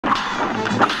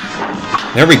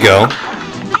There we go.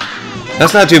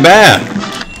 That's not too bad.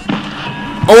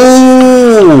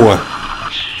 Oh!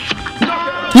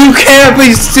 You can't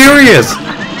be serious!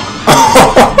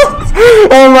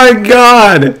 Oh my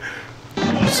god!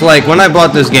 It's like, when I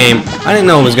bought this game, I didn't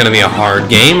know it was going to be a hard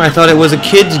game. I thought it was a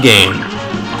kid's game.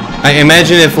 I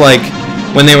imagine if, like,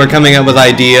 when they were coming up with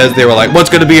ideas, they were like, what's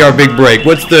going to be our big break?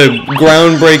 What's the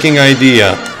groundbreaking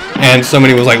idea? And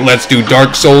somebody was like, let's do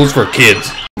Dark Souls for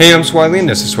kids. Hey, I'm Swarley, and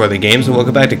this is SwarleyGames, and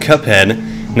welcome back to Cuphead.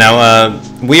 Now,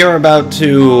 we are about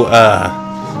to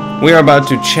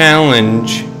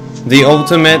challenge the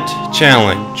ultimate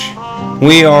challenge.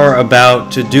 We are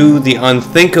about to do the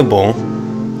unthinkable,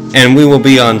 and we will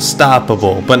be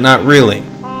unstoppable, but not really.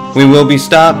 We will be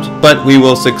stopped, but we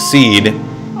will succeed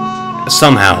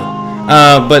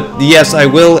somehow. But yes, I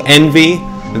will envy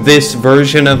this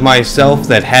version of myself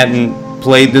that hadn't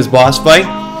played this boss fight.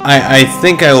 I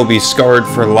think I will be scarred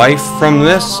for life from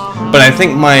this, but I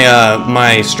think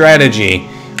my strategy,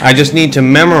 I just need to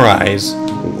memorize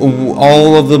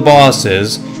all of the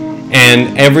bosses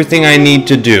and everything I need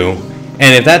to do.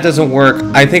 And if that doesn't work,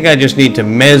 I think I just need to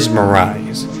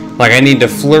mesmerize. Like, I need to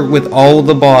flirt with all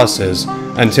the bosses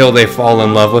until they fall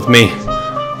in love with me.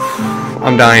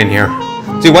 I'm dying here.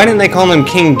 See, why didn't they call him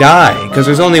King Die? Because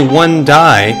there's only one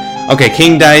die. Okay,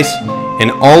 King Dice,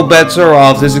 and all bets are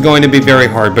off. This is going to be very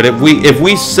hard. But if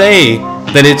we say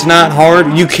that it's not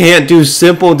hard, you can't do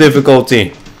simple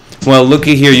difficulty. Well,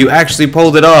 looky here, you actually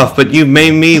pulled it off, but you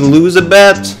made me lose a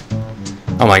bet.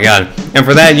 Oh my god. And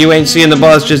for that, you ain't seeing the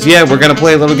boss just yet. We're gonna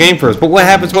play a little game first. But what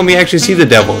happens when we actually see the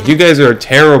devil? You guys are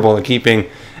terrible at keeping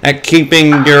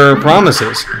your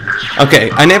promises.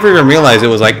 Okay, I never even realized it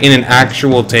was like in an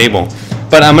actual table.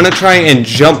 But I'm gonna try and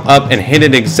jump up and hit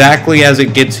it exactly as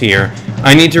it gets here.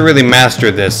 I need to really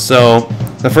master this. So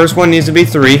the first one needs to be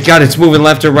 3. God, it's moving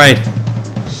left to right.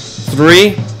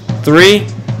 3, 3,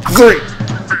 3.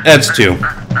 That's 2.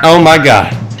 Oh my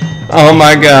god. Oh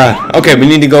my god. Okay, we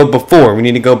need to go before. We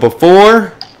need to go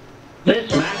before.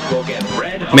 This match will get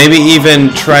red. Maybe even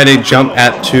try to jump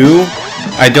at 2.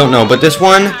 I don't know, but this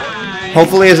one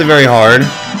hopefully isn't very hard.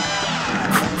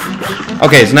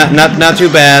 Okay, it's not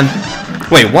too bad.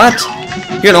 Wait, what?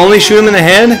 You can only shoot him in the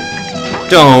head?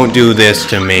 Don't do this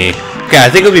to me. Okay, I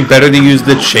think it would be better to use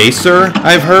the chaser,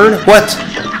 I've heard. What?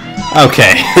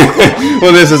 Okay.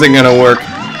 Well, this isn't gonna work.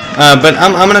 But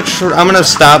I'm gonna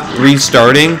stop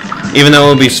restarting, even though it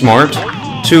would be smart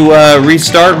to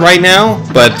restart right now.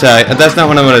 But that's not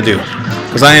what I'm gonna do,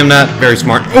 because I am not very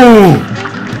smart. Ooh,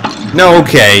 no,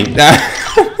 okay.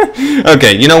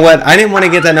 Okay, you know what? I didn't want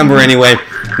to get that number anyway.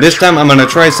 This time I'm gonna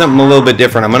try something a little bit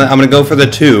different. I'm gonna go for the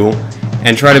 2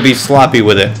 and try to be sloppy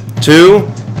with it. 2,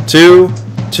 2,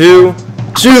 2,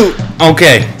 2.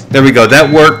 Okay, there we go. That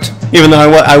worked. Even though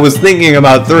I was thinking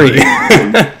about 3.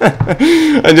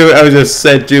 I just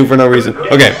said 2 for no reason.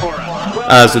 Okay.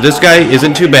 So this guy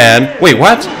isn't too bad. Wait,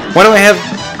 what? Why do I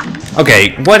have...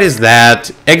 Okay, what is that?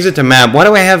 Exit to map. Why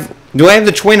do I have... Do I have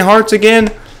the twin hearts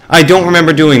again? I don't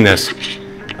remember doing this.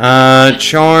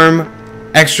 Charm.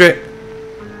 Extra...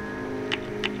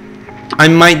 I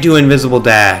might do invisible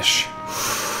dash.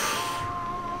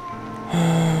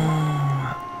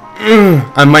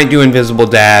 I might do invisible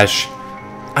dash.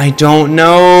 I don't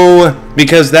know,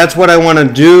 because that's what I want to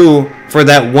do for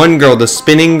that one girl, the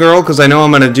spinning girl, because I know I'm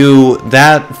going to do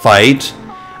that fight.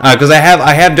 Because I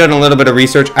have done a little bit of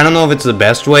research. I don't know if it's the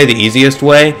best way, the easiest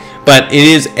way, but it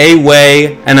is a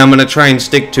way, and I'm going to try and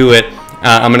stick to it.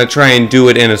 I'm going to try and do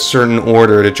it in a certain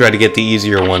order to try to get the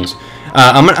easier ones.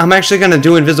 I'm actually going to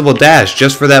do invisible dash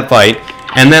just for that fight,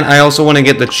 and then I also want to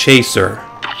get the chaser,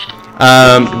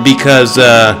 because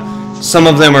some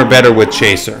of them are better with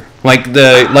chaser. Like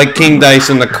King Dice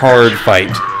in the card fight.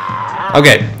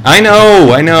 Okay, I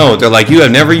know. They're like, you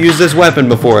have never used this weapon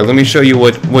before. Let me show you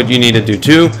what you need to do.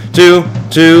 2, 2,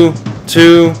 2,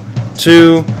 2,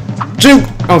 2, 2.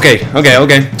 Okay.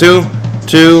 2,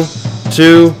 2,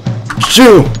 2,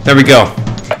 2. There we go.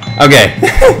 Okay.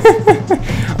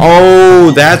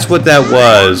 Oh, that's what that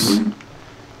was.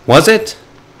 Was it?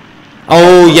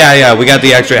 Oh, yeah. We got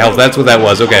the extra health. That's what that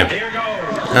was. Okay.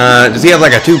 Does he have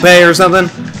like a toupee or something?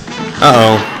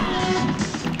 Uh-oh.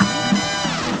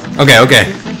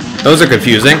 Okay. Those are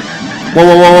confusing.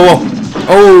 Whoa.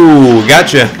 Oh,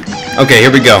 gotcha. Okay,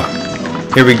 here we go.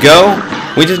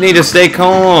 We just need to stay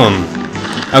calm.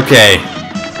 Okay.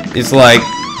 It's like,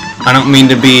 I don't mean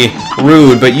to be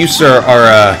rude, but you, sir,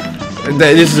 are,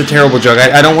 this is a terrible joke.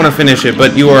 I don't want to finish it,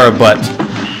 but you are a butt.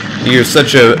 You're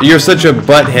such a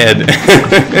butthead.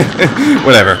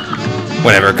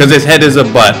 Whatever, because his head is a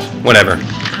butt. Whatever.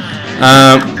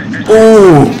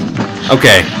 Ooh.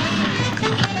 Okay.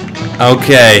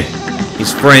 Okay.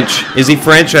 He's French. Is he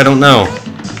French? I don't know.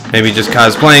 Maybe just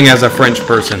cosplaying as a French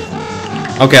person.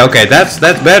 Okay, that's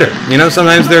better. You know,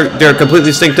 sometimes they're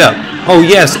completely synced up. Oh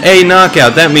yes, a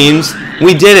knockout. That means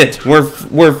we did it.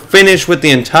 We're finished with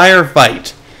the entire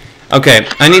fight. Okay,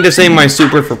 I need to save my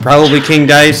super for probably King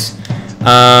Dice.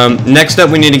 Next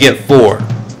up, we need to get 4.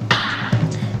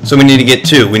 So we need to get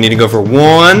 2. We need to go for 1,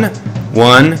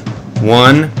 1, 1,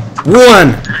 1.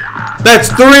 That's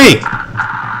 3.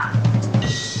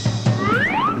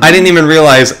 I didn't even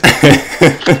realize.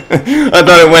 I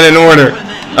thought it went in order.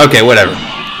 Okay, whatever.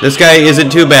 This guy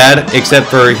isn't too bad, except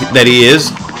for that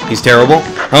he's terrible.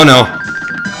 Oh no.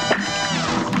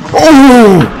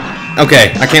 Oh!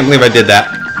 Okay, I can't believe I did that.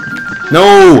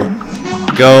 No!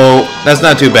 Go. That's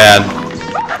not too bad.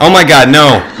 Oh my god,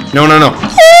 no. No.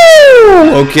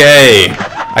 Okay.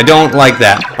 I don't like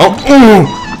that. Oh.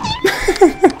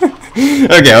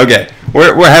 Okay.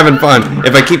 We're having fun.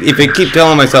 If I keep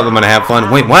telling myself I'm gonna have fun.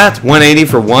 Wait, what? 180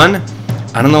 for 1?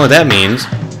 I don't know what that means.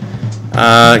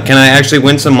 Can I actually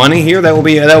win some money here? That will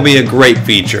be a great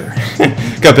feature.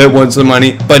 Cuphead won some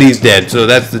money, but he's dead, so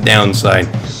that's the downside.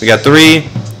 We got 3,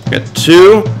 we got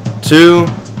 2, 2,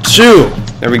 2.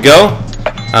 There we go.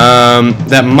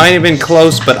 That might have been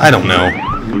close, but I don't know.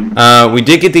 We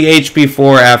did get the HP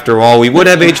 4 after all. We would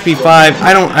have HP 5.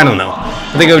 I don't know.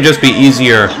 I think it would just be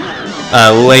easier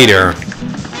later.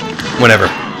 Whatever.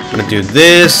 I'm gonna do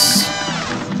this.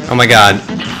 Oh my god.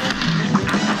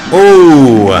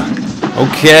 Oh.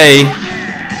 Okay.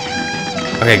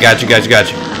 Okay, got you.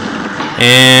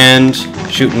 And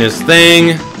shooting his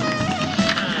thing.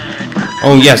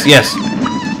 Oh yes.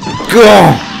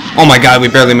 Go! Oh my god, we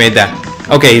barely made that.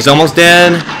 Okay, he's almost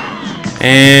dead.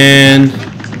 And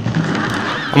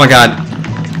oh my god.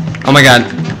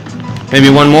 Maybe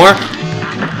one more?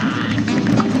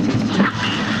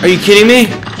 Are you kidding me?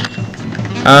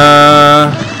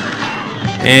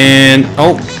 And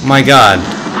oh my god.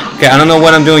 Okay, I don't know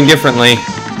what I'm doing differently.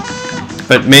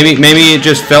 But maybe it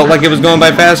just felt like it was going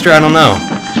by faster, I don't know.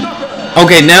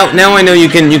 Okay, now I know you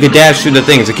can dash through the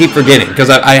things. I keep forgetting because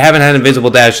I haven't had invisible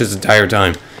dash this entire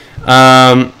time.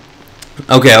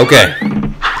 Okay.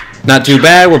 Not too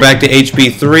bad. We're back to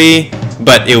HP 3,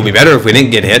 but it would be better if we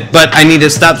didn't get hit. But I need to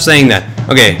stop saying that.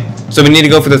 Okay, so we need to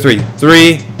go for the 3.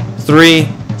 3, 3,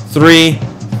 3,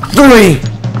 3.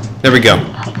 There we go.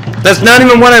 That's not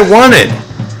even what I wanted.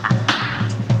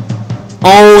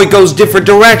 Oh, it goes different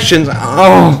directions.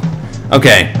 Oh.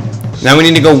 Okay. Now we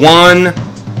need to go 1.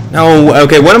 No,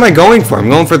 okay, what am I going for? I'm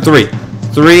going for 3.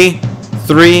 3,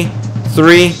 3,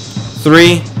 3,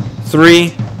 3, 3,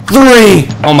 3.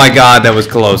 Oh my god, that was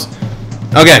close.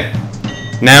 Okay.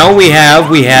 Now we have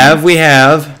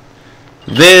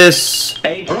this.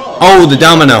 Oh, the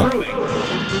domino.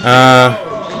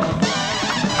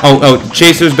 Oh,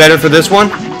 chaser's better for this one?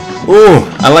 Ooh,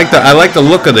 I like the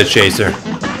look of the chaser.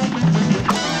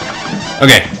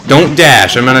 Okay, don't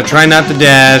dash. I'm gonna try not to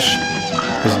dash.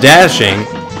 Because dashing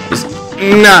is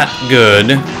not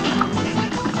good.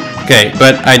 Okay,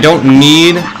 but I don't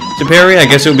need to parry. I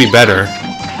guess it would be better.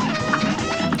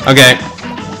 Okay.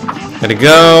 Gotta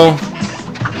go.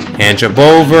 Hand jump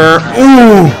over.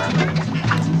 Ooh!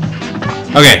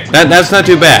 Okay, that's not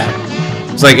too bad.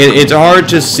 It's like, it's hard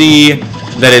to see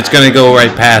that it's gonna go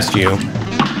right past you.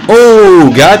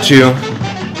 Oh, got you.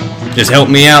 Just help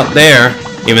me out there,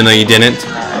 even though you didn't.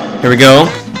 Here we go.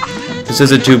 This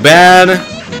isn't too bad.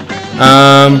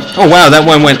 Oh wow, that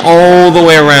one went all the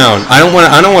way around. I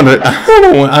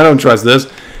don't trust this.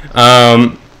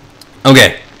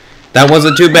 Okay. That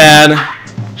wasn't too bad.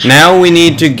 Now we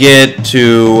need to get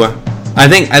to, I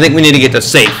think we need to get to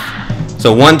safe.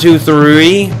 So 1, 2,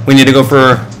 3. We need to go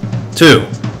for 2.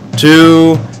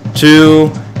 2, 2,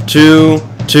 2,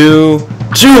 2,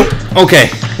 2. Okay,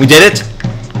 we did it.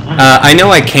 I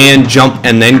know I can jump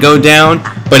and then go down,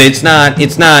 but it's not,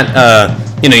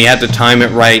 you know, you have to time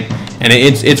it right, and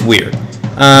it's weird.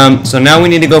 So now we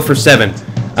need to go for 7.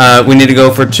 We need to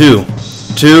go for 2.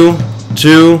 2,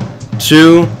 2, 2,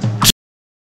 2.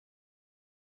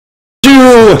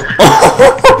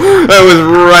 That was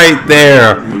right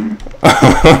there.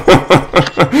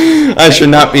 I should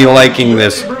not be liking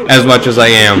this as much as I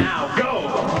am.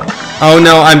 Oh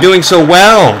no, I'm doing so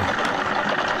well.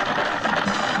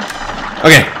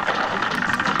 Okay.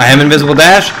 I have invisible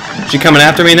dash. She coming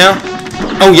after me now?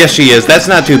 Oh yes she is. That's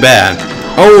not too bad.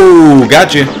 Oh,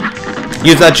 got you.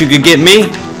 You thought you could get me?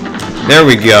 There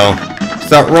we go.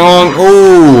 Thought wrong.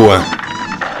 Oh.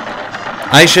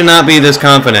 I should not be this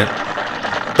confident.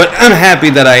 But I'm happy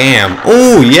that I am.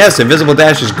 Oh, yes, invisible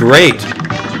dash is great.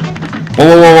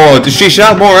 Whoa. She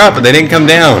shot more up, but they didn't come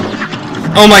down.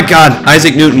 Oh my god,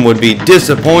 Isaac Newton would be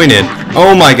disappointed.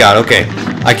 Oh my god, okay.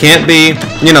 I can't be,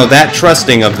 you know, that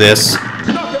trusting of this.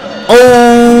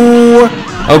 Oh!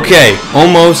 Okay,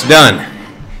 almost done.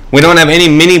 We don't have any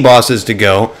mini bosses to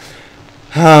go.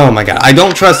 Oh my god, I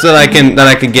don't trust that I can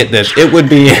get this. It would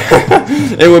be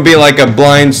it would be like a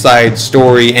Blindside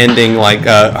story ending, like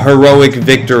a heroic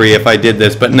victory if I did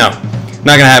this, but no.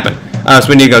 Not gonna happen. So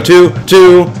we need to go 2,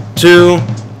 2, 2,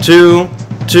 2,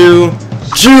 2,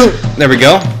 2. There we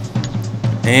go.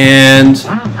 And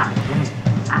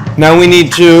now we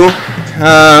need 2.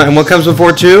 And what comes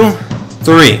before 2?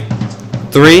 3.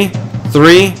 3,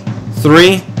 3,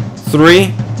 3, 3,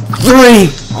 3.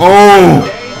 Oh!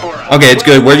 Okay, it's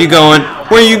good. Where are you going?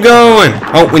 Where are you going?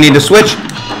 Oh, we need to switch.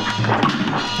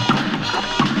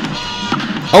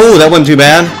 Oh, that wasn't too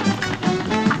bad.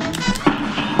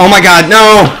 Oh my god,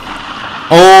 no!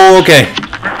 Oh, okay.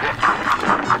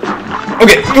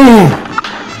 Okay. Ooh.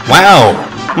 Wow.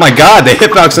 Oh my god, the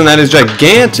hitbox on that is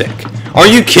gigantic. Are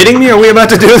you kidding me? Are we about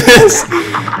to do this?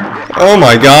 Oh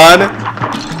my god.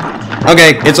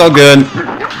 Okay, it's all good.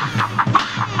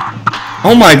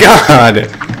 Oh my god.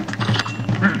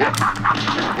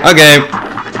 Okay.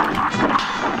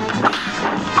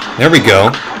 There we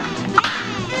go.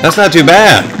 That's not too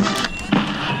bad.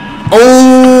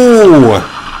 Oh!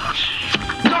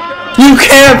 You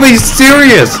can't be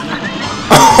serious!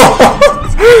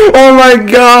 Oh my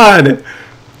god!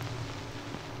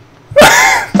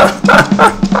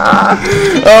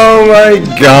 Oh my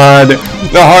god.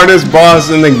 The hardest boss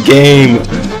in the game.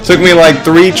 Took me like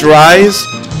 3 tries.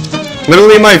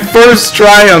 Literally my first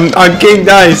try on King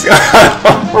Dice.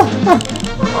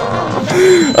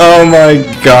 Oh my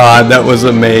god, that was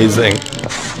amazing.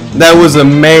 That was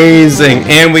amazing.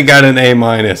 And we got an A-.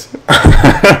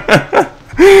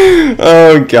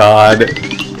 Oh god.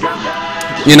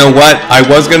 You know what? I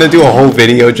was gonna do a whole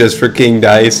video just for King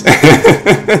Dice. But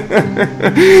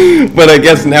I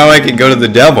guess now I can go to the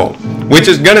devil. Which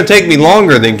is gonna take me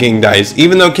longer than King Dice.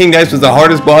 Even though King Dice was the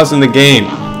hardest boss in the game.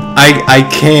 I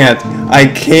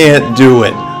can't do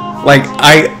it. Like,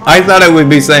 I thought I would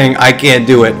be saying I can't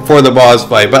do it for the boss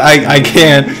fight, but I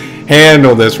can't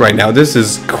handle this right now. This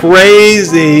is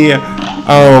crazy.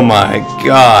 Oh my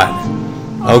god.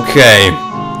 Okay.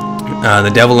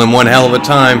 The devil in one hell of a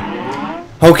time.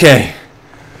 Okay.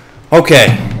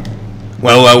 Okay.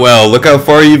 Well, look how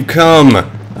far you've come.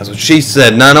 That's what she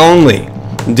said. Not only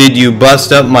did you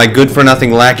bust up my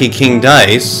good-for-nothing lackey King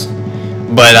Dice,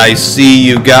 but I see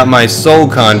you got my soul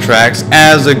contracts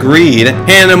as agreed.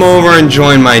 Hand them over and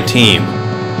join my team.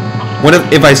 What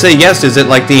if I say yes, is it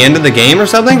like the end of the game or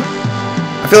something?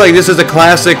 I feel like this is a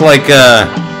classic, like,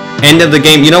 end of the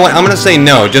game. You know what? I'm going to say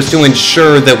no, just to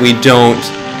ensure that we don't,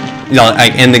 you know,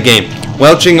 end the game.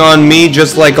 Welching on me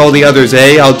just like all the others,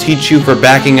 eh? I'll teach you for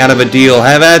backing out of a deal.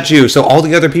 Have at you. So all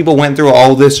the other people went through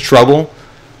all this trouble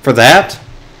for that?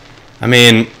 I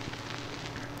mean...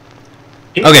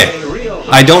 Okay.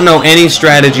 I don't know any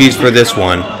strategies for this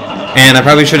one. And I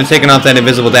probably should have taken off that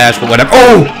invisible dash, but whatever.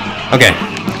 Oh! Okay.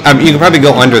 You can probably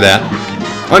go under that.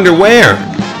 Under where?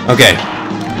 Okay.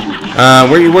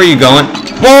 Where are you going?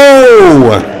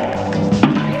 Whoa!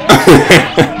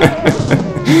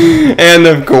 And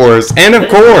of course,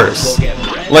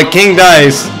 like King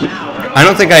Dice, I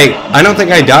don't think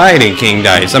I died in King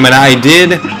Dice. I mean, I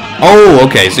did. Oh,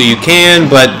 okay. So you can,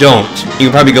 but don't. You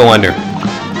can probably go under.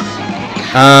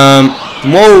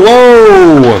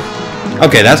 Whoa.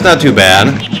 Okay, that's not too bad.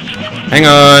 Hang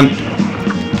on.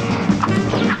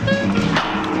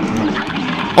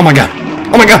 Oh my god.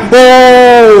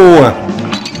 Whoa!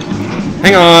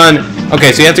 Hang on.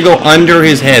 Okay, so you have to go under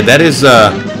his head. That is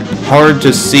hard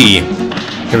to see.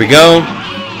 Here we go.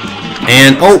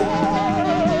 And ooh.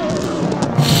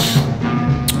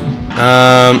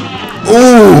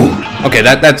 Okay,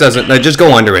 that doesn't. Just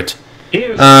go under it.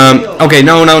 Okay,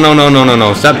 no.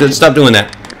 Stop doing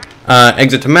that.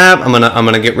 Exit to map. I'm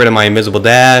gonna get rid of my invisible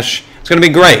dash. It's gonna be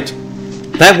great.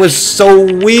 That was so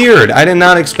weird. I did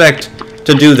not expect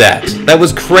to do that. That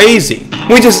was crazy.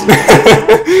 We just we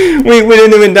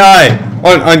didn't even die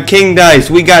on King Dice.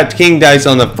 We got King Dice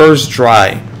on the first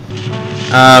try.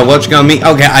 What's gonna be?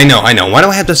 Okay, I know. Why do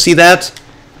I have to see that?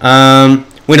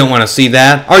 We don't want to see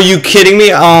that. Are you kidding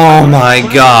me? Oh my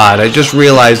god! I just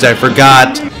realized I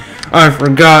forgot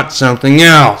something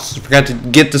else. I forgot to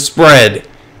get the spread.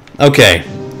 Okay.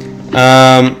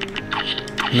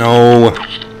 No.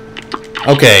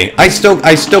 Okay, I still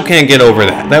can't get over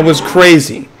that. That was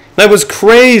crazy.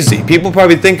 People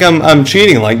probably think I'm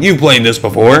cheating. Like, you played this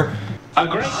before.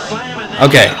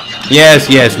 Okay. Yes,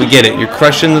 we get it. You're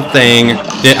crushing the thing.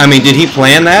 Did he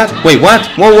plan that? Wait, what?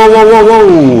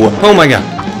 Whoa. Oh my god.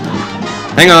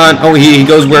 Hang on. Oh, he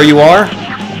goes where you are?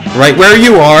 Right where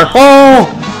you are. Oh!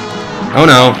 Oh,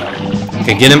 no.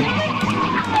 Okay, get him.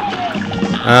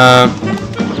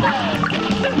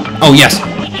 Oh, yes.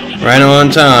 Right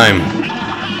on time.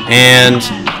 And...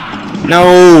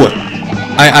 No!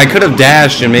 I could have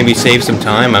dashed and maybe saved some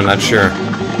time. I'm not sure.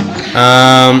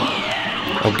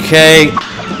 Okay.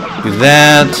 Do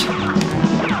that.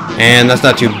 And that's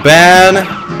not too bad.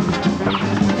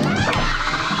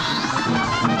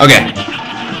 Okay.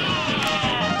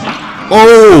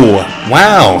 Oh!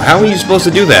 Wow. How are you supposed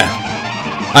to do that?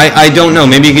 I don't know.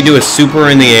 Maybe you could do a super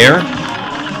in the air?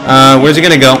 Where's it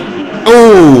gonna go?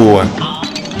 Oh!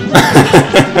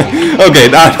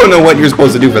 Okay, I don't know what you're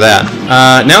supposed to do for that.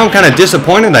 Now I'm kind of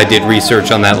disappointed I did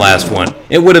research on that last one.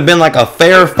 It would have been like a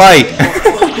fair fight.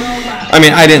 I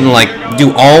mean, I didn't like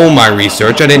do all my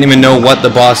research. I didn't even know what the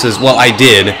bosses... Well, I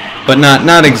did, but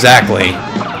not exactly.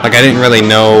 Like, I didn't really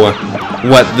know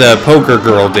what the poker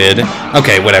girl did.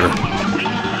 Okay, whatever.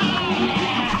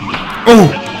 Oh!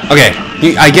 Okay,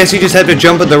 I guess you just have to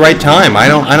jump at the right time. I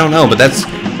don't know, but that's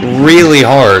really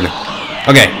hard.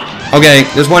 Okay, okay,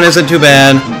 this one isn't too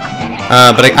bad.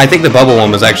 But I think the bubble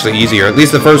one was actually easier, at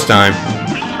least the first time.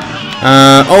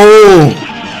 Oh!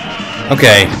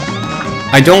 Okay.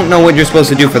 I don't know what you're supposed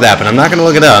to do for that, but I'm not going to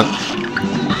look it up.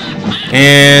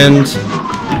 And...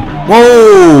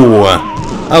 Whoa!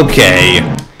 Okay.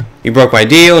 You broke my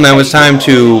deal, now it's time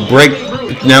to break...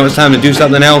 Now it's time to do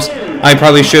something else. I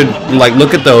probably should, like,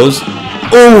 look at those.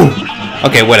 Oh!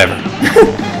 Okay, whatever.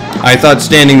 I thought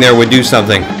standing there would do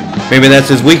something. Maybe that's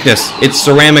his weakness. It's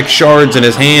ceramic shards in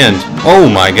his hand. Oh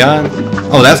my god.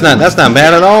 Oh, that's not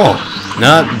bad at all.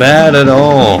 Not bad at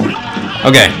all.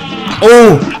 Okay.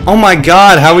 Oh! Oh my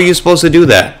god, how are you supposed to do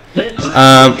that?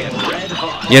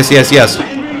 Yes.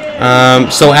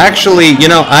 So actually, you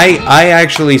know, I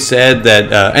actually said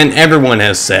that, and everyone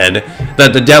has said,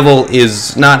 that the devil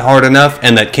is not hard enough,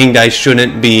 and that King Dice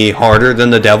shouldn't be harder than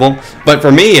the devil. But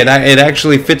for me, it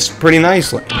actually fits pretty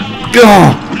nicely.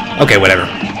 Okay, whatever.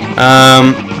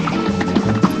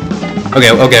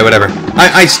 Okay, whatever.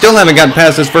 I still haven't gotten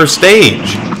past this first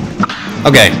stage.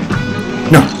 Okay.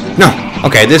 No.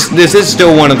 Okay, this is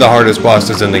still one of the hardest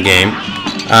bosses in the game.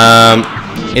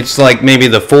 It's like maybe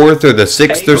the 4th or the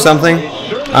 6th or something.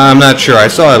 I'm not sure. I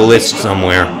saw a list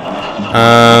somewhere.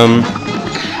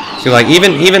 So like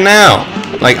even now,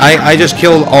 like I just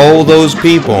killed all those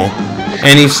people,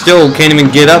 and he still can't even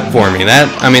get up for me.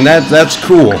 That's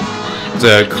cool. It's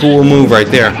a cool move right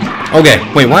there. Okay,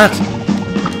 wait, what?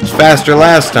 It's faster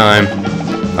last time.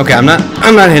 Okay, I'm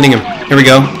not hitting him. Here we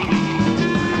go.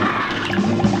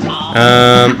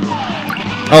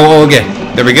 Oh, okay.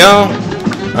 There we go.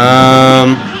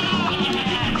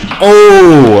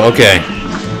 Oh, okay.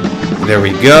 There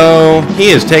we go.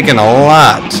 He is taking a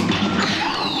lot.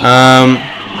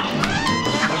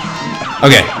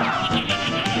 Okay.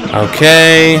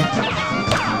 Okay.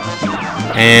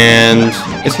 And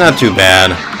it's not too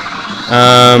bad.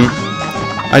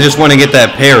 I just want to get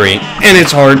that parry. And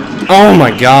it's hard. Oh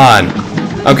my god.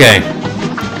 Okay.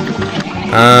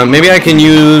 Maybe I can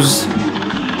use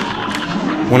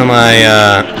one of my,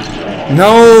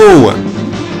 no!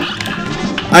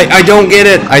 I don't get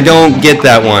it. I don't get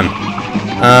that one.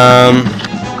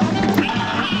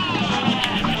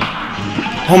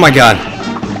 Oh my god.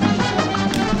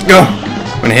 Go!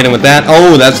 I'm gonna hit him with that.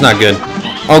 Oh, that's not good.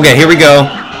 Okay, here we go.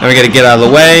 Now we gotta get out of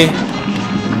the way.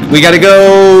 We gotta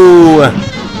go!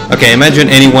 Okay, imagine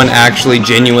anyone actually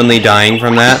genuinely dying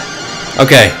from that.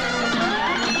 Okay.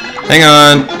 Hang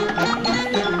on.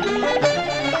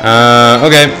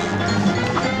 Okay.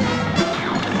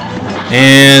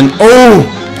 And... Oh!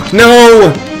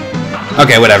 No!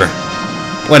 Okay, whatever.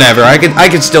 Whatever, I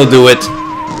could still do it.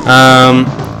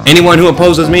 Anyone who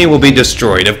opposes me will be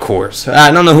destroyed, of course.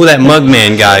 I don't know who that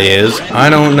Mugman guy is. I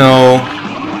don't know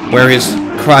where his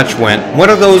crotch went. What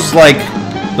are those like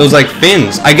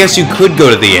fins? I guess you could go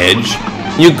to the edge.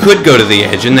 You could go to the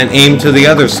edge and then aim to the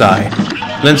other side.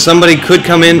 Then somebody could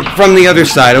come in from the other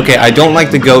side. Okay, I don't like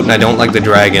the goat and I don't like the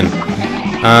dragon.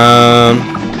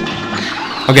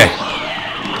 Okay.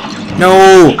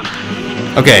 No!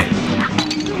 Okay.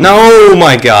 No,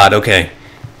 my god, okay.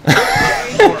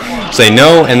 Say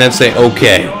no, and then say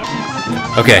okay.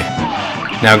 Okay.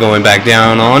 Now going back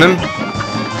down on him.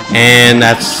 And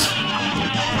that's...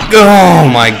 Oh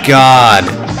my god.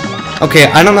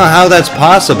 Okay, I don't know how that's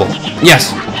possible.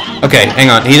 Yes. Okay, hang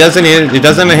on. He doesn't have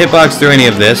a hitbox through any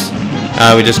of this.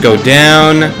 We just go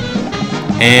down.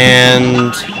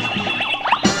 And...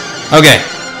 Okay.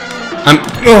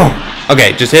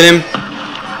 Okay, just hit him.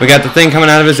 We got the thing coming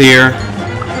out of his ear.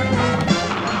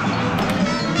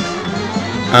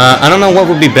 I don't know what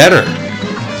would be better.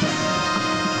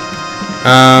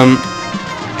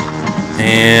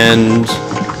 And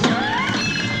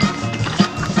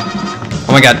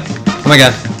oh my god. Oh my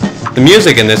god. The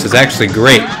music in this is actually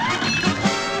great.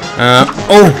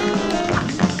 Oh.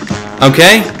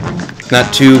 Okay.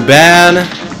 Not too bad.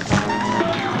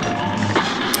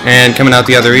 And coming out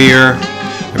the other ear.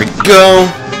 There we go.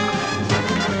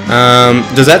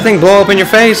 Does that thing blow up in your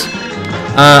face?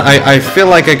 I feel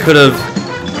like I could have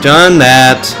done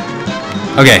that.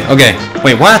 Okay, okay.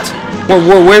 Wait, what?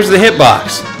 Where's the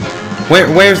hitbox?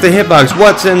 Where's the hitbox?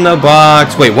 What's in the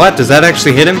box? Wait, what? Does that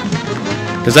actually hit him?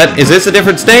 Is this a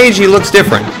different stage? He looks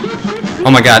different.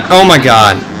 Oh my god. Oh my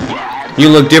god. You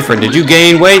look different. Did you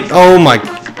gain weight? Oh my.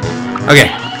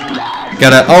 Okay.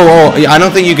 Gotta. Oh, I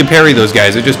don't think you can parry those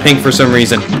guys. They're just pink for some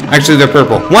reason. Actually, they're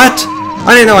purple. What?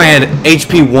 I didn't know I had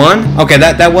HP 1. Okay,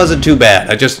 that wasn't too bad.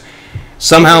 I just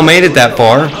somehow made it that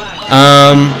far.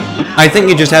 I think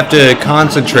you just have to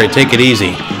concentrate, take it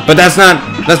easy. But that's not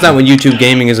what YouTube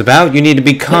gaming is about. You need to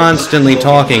be constantly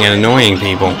talking and annoying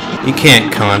people. You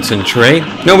can't concentrate.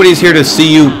 Nobody's here to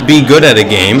see you be good at a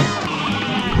game.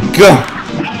 Go.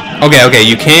 Okay, okay,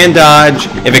 you can dodge.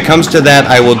 If it comes to that,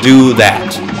 I will do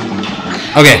that.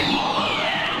 Okay.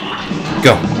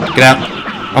 Go. Get out.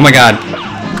 Oh my god.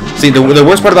 See, the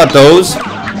worst part about those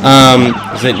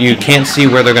is that you can't see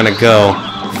where they're gonna go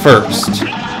first.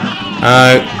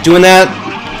 Doing that.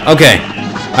 Okay.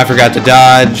 I forgot to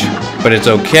dodge, but it's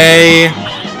okay.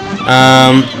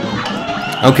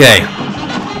 Okay.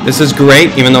 This is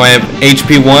great, even though I have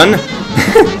HP 1.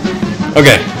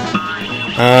 Okay.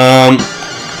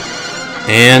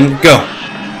 And go.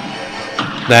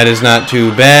 That is not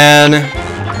too bad.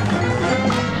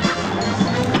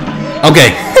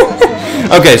 Okay.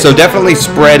 Okay, so definitely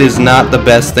spread is not the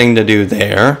best thing to do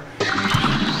there.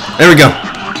 There we go.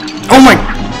 Oh my...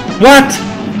 What?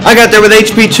 I got there with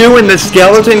HP 2 and the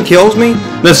skeleton kills me?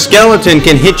 The skeleton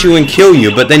can hit you and kill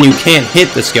you, but then you can't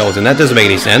hit the skeleton. That doesn't make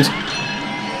any sense.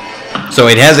 So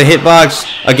it has a hitbox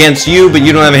against you, but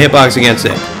you don't have a hitbox against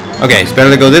it. Okay, it's better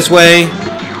to go this way.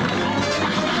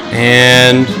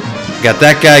 And got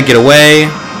that guy, get away.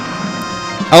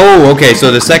 Oh, okay,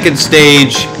 so the second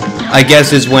stage, I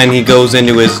guess, is when he goes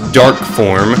into his dark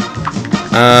form.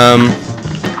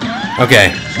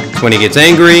 Okay, it's when he gets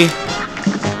angry.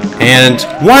 And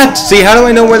what? See, how do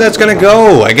I know where that's gonna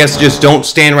go? I guess just don't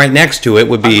stand right next to it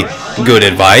would be good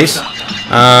advice.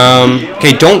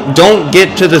 Okay, don't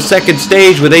get to the second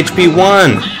stage with HP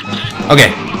 1.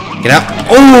 Okay, get out.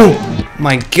 Oh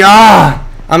my god!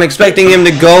 I'm expecting him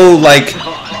to go like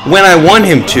when I want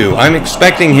him to. I'm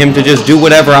expecting him to just do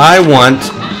whatever I want.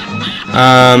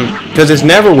 Because it's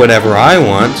never whatever I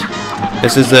want.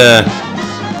 This is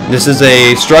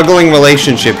a struggling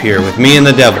relationship here with me and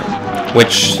the devil,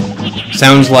 which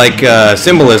sounds like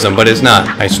symbolism, but it's not,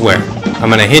 I swear. I'm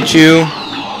gonna hit you,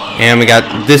 and we got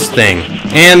this thing.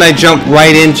 And I jump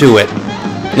right into it.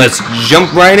 Let's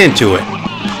jump right into it.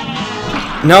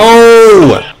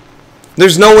 No!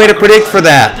 There's no way to predict for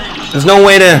that. There's no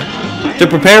way to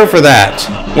prepare for that.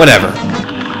 Whatever.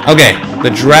 Okay, the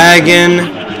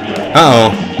dragon.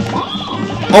 Uh-oh.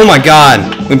 Oh my god!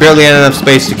 We barely had enough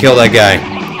space to kill that guy.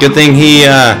 Good thing he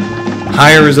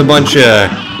hires a bunch of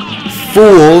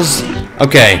fools.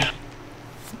 Okay.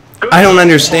 I don't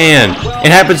understand.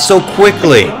 It happened so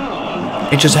quickly.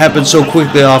 It just happened so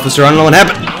quickly, officer. I don't know what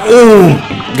happened. Ooh!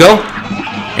 Go.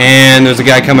 And there's a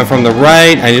guy coming from the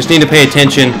right. I just need to pay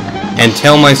attention and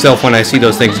tell myself when I see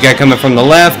those things. Guy coming from the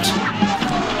left.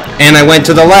 And I went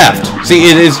to the left. See,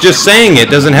 it is just saying it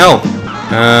doesn't help.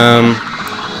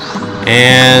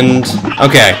 And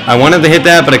okay, I wanted to hit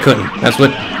that, but I couldn't. That's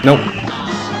what. Nope.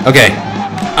 Okay.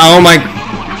 Oh my.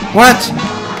 What?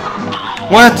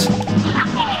 What?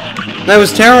 That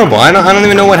was terrible. I don't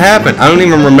even know what happened. I don't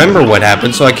even remember what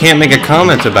happened, so I can't make a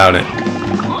comment about it.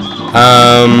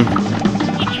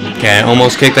 Okay, I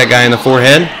almost kicked that guy in the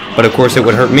forehead, but of course it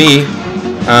would hurt me.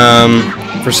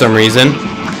 For some reason.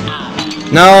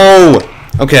 No.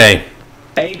 Okay.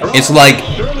 It's like.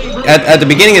 At the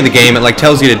beginning of the game, it like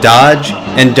tells you to dodge,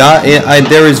 and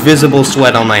there is visible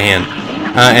sweat on my hand,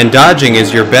 and dodging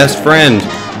is your best friend.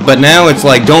 But now it's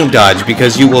like don't dodge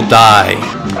because you will die.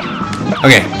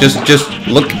 Okay, just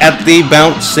look at the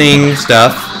bouncing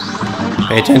stuff.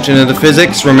 Pay attention to the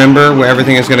physics. Remember where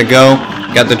everything is gonna go.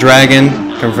 Got the dragon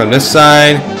coming from this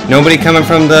side. Nobody coming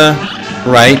from the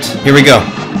right. Here we go.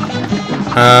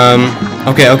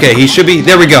 Okay, he should be.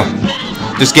 There we go.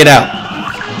 Just get out.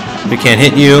 We can't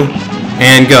hit you,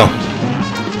 and go.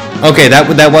 Okay,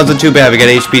 that wasn't too bad. We got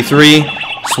HP 3.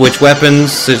 Switch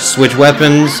weapons,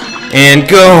 and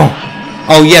go.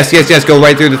 Oh yes, go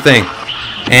right through the thing.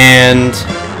 And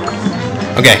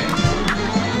okay,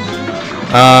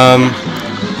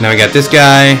 Now we got this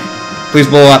guy. Please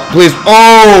blow up. Please.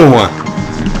 Oh!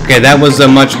 Okay, that was a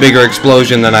much bigger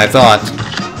explosion than I thought.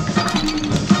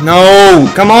 No!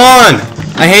 Come on!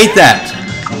 I hate that.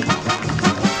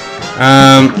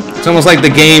 It's almost like the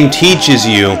game teaches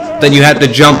you that you have to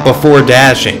jump before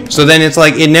dashing. So then it's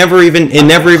like it never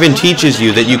even teaches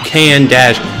you that you can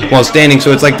dash while standing.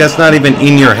 So it's like that's not even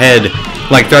in your head,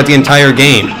 like throughout the entire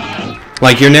game.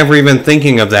 Like you're never even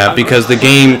thinking of that because the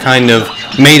game kind of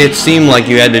made it seem like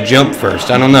you had to jump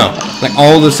first. I don't know. Like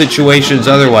all the situations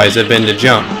otherwise have been to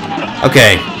jump.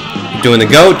 Okay, doing the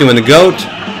goat,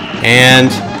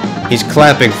 and he's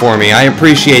clapping for me. I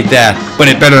appreciate that, but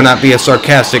it better not be a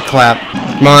sarcastic clap.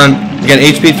 Come on, we got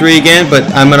HP 3 again, but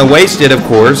I'm gonna waste it, of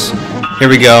course. Here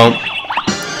we go.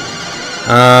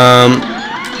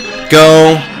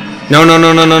 Go. No.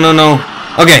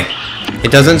 Okay, it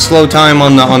doesn't slow time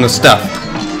on the stuff.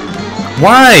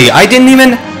 Why? I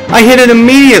hit it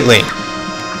immediately.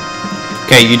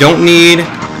 Okay, you don't need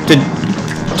to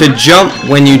jump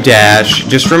when you dash.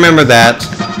 Just remember that.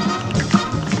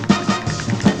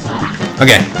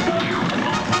 Okay.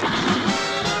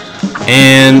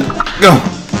 And go.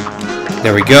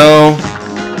 There we go.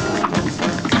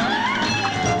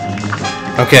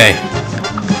 Okay.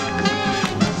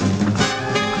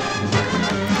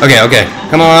 Okay.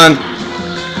 Come on.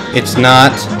 It's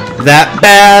not that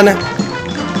bad.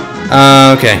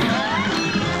 Okay.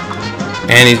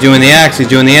 And he's doing the axe.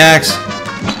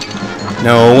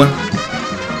 No.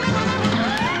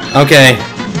 Okay.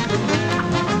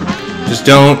 Just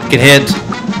don't get hit.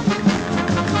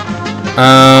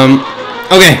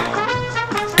 Okay.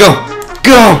 Go.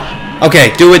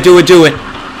 Okay, do it.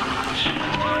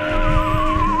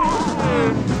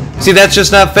 See, that's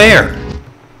just not fair.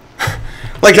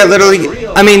 Like that literally,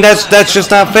 I mean, that's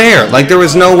just not fair. Like there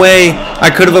was no way I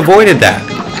could have avoided that.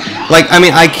 Like, I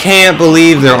mean, I can't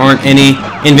believe there aren't any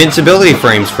invincibility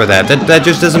frames for that. That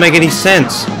just doesn't make any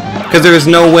sense. Because there is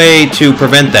no way to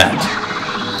prevent that.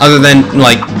 Other than,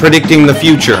 like, predicting the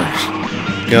future.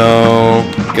 Go.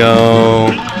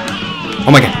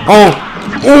 Oh my god.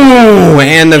 Oh,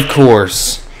 and of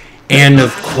course.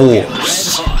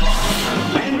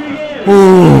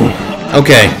 Ooh.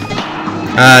 Okay.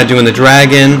 Doing the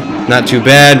dragon. Not too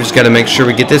bad. Just gotta make sure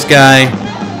we get this guy.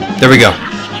 There we go.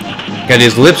 God,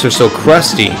 his lips are so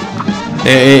crusty.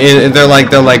 They're like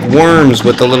worms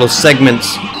with the little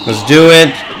segments. Let's do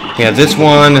it. Yeah, this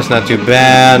one. It's not too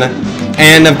bad.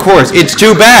 And of course, it's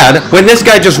too bad when this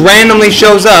guy just randomly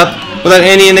shows up without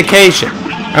any indication.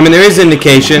 I mean, there is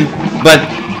indication, but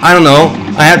I don't know.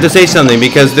 I have to say something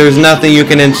because there's nothing you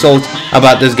can insult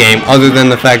about this game other than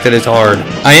the fact that it's hard.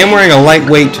 I am wearing a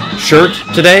lightweight shirt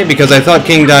today because I thought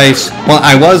King Dice... Well,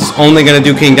 I was only going to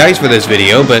do King Dice for this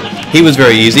video, but he was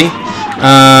very easy.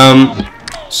 I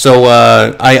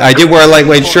did wear a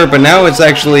lightweight shirt, but now it's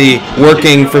actually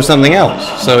working for something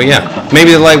else. So yeah,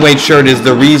 maybe the lightweight shirt is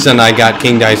the reason I got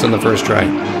King Dice on the first try.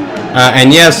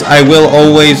 And yes, I will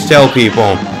always tell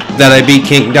people that I beat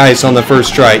King Dice on the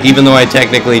first try, even though I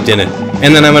technically didn't.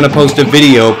 And then I'm going to post a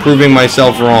video proving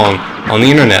myself wrong on the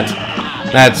internet.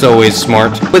 That's always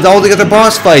smart. With all the other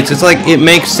boss fights, it's like it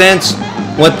makes sense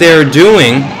what they're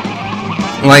doing,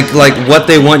 like what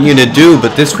they want you to do,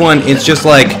 but this one, it's just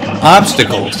like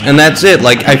obstacles, and that's it.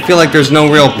 Like, I feel like there's no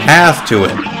real path to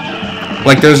it.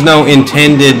 Like, there's no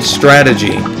intended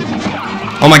strategy.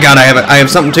 Oh my god, I have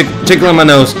something tickling my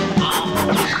nose.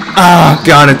 Ah,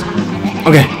 got it.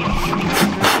 Okay.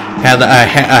 Had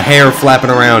a hair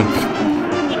flapping around.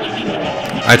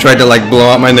 I tried to like blow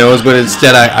out my nose, but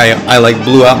instead I like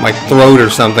blew out my throat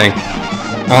or something.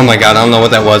 Oh my god, I don't know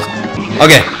what that was.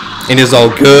 Okay, it is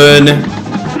all good.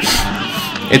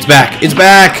 It's back.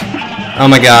 Oh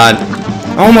my god.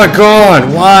 Oh my god,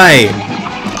 why?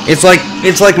 It's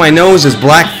like my nose is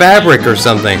black fabric or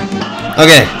something.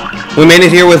 Okay, we made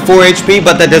it here with 4 HP,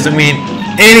 but that doesn't mean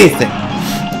anything.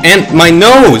 And my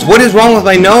nose! What is wrong with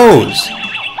my nose?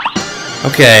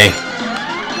 Okay.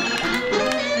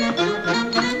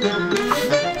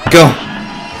 Go.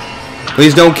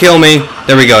 Please don't kill me.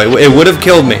 There we go. It would have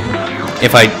killed me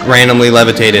if I randomly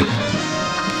levitated.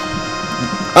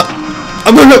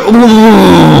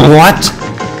 What?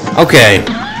 Okay.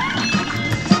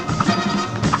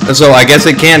 So I guess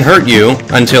it can't hurt you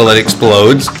until it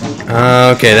explodes.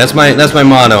 Okay, that's my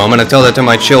motto. I'm gonna tell that to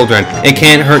my children. It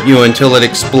can't hurt you until it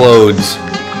explodes.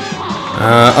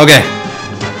 Okay.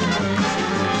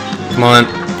 Come on.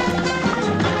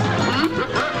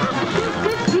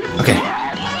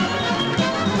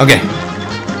 Okay.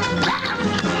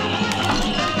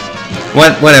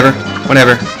 Whatever.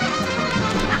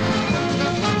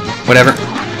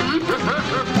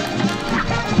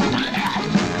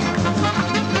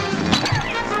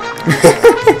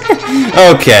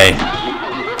 Okay.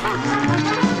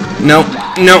 No,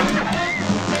 no.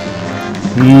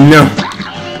 No.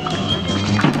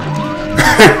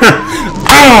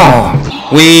 Oh!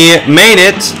 We made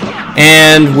it,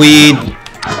 and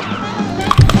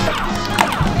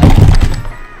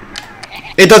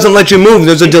it doesn't let you move.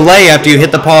 There's a delay after you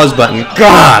hit the pause button.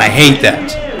 God, I hate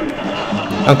that.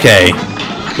 Okay.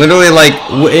 Literally, like,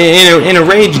 in a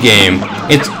rage game,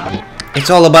 it's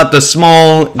all about the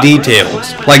small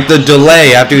details. Like the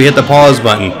delay after you hit the pause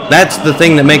button. That's the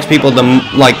thing that makes people,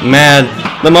 mad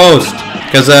the most.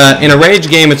 Because in a rage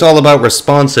game, it's all about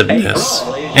responsiveness.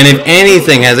 And if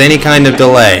anything has any kind of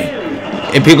delay,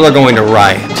 people are going to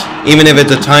riot. Even if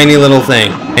it's a tiny little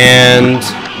thing. And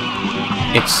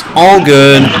it's all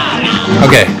good.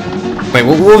 Okay. Wait,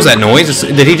 what was that noise?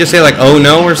 Did he just say, like, oh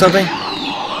no or something?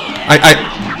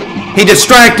 He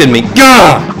distracted me.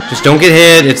 Gah! Just don't get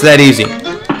hit. It's that easy.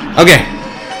 Okay.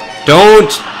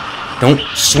 Don't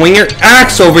swing your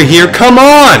axe over here. Come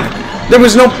on! There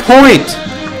was no point.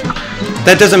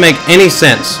 That doesn't make any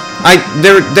sense.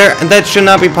 That should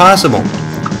not be possible.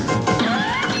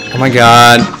 Oh my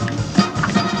god.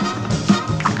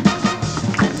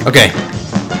 Okay.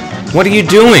 What are you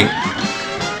doing?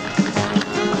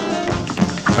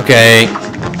 Okay.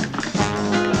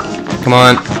 Come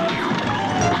on.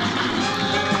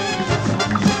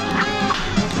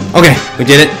 Okay, we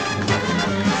did it.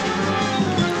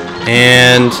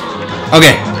 And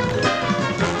okay.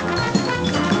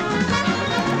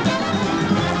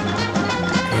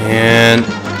 And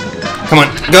come on,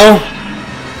 go.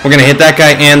 We're gonna hit that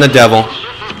guy and the devil.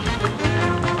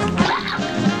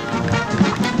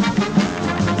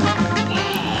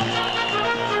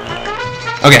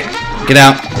 Okay, get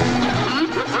out.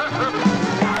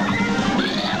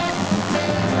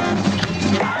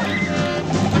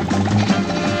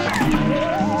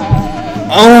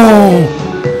 Oh!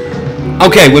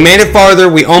 Okay, we made it farther.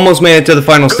 We almost made it to the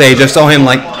final stage. I saw him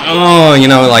like, oh, you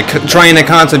know, like trying to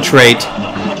concentrate.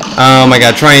 Oh my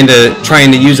god, trying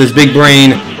to use his big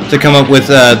brain to come up with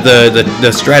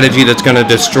the strategy that's gonna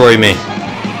destroy me.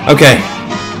 Okay.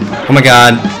 Oh my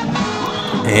god.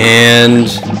 And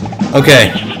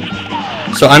okay.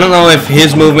 So I don't know if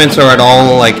his movements are at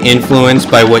all like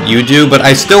influenced by what you do, but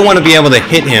I still want to be able to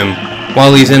hit him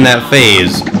while he's in that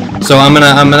phase. So I'm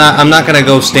not gonna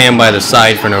go stand by the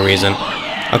side for no reason.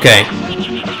 Okay.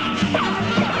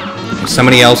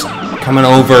 Somebody else coming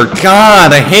over.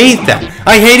 God, I hate that.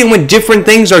 I hate it when different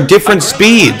things are different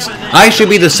speeds. I should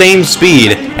be the same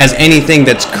speed as anything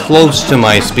that's close to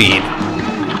my speed.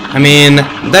 I mean,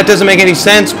 that doesn't make any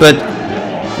sense, but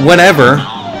whatever.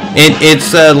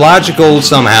 It's logical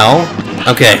somehow.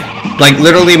 Okay. Like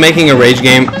literally making a rage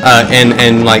game,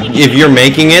 and like if you're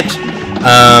making it,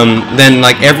 then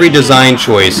like every design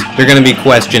choice they're going to be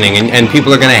questioning, and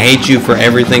people are going to hate you for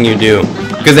everything you do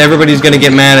because everybody's going to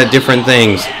get mad at different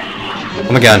things.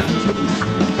 Oh my god.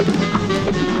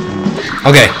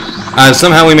 Okay,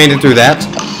 somehow we made it through that.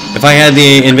 If I had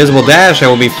the invisible dash, I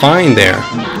would be fine there.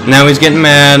 Now he's getting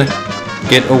mad.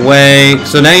 Get away.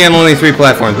 So now you have only 3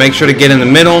 platforms. Make sure to get in the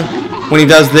middle when he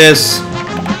does this.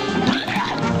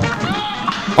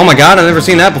 Oh my god, I've never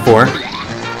seen that before.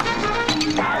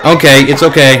 Okay, it's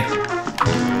okay.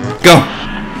 Go.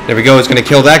 There we go. It's going to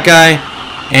kill that guy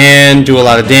and do a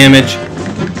lot of damage.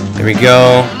 There we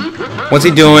go. What's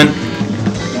he doing?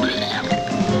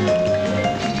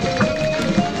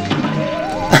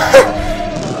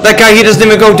 That guy, he doesn't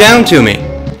even go down to me.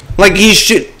 Like he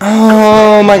should.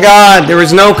 Oh my god. There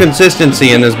is no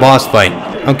consistency in this boss fight.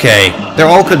 Okay. They're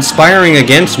all conspiring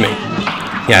against me.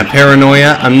 Yeah,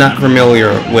 paranoia. I'm not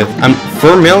familiar with. I'm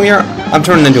familiar? I'm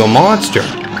turning into a monster.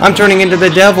 I'm turning into the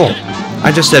devil.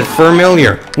 I just said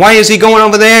familiar. Why is he going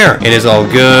over there? It is all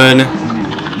good.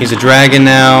 He's a dragon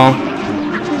now.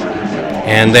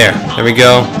 And there we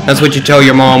go. That's what you tell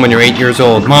your mom when you're 8 years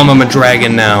old. Mom, I'm a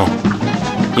dragon now.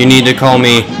 You need to call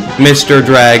me Mr.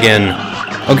 Dragon.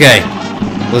 Okay,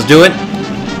 let's do it.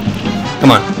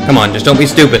 Come on, just don't be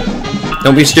stupid.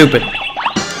 Don't be stupid.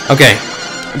 Okay,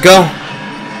 go.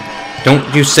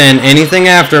 Don't you send anything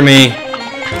after me.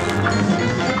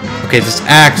 Okay, this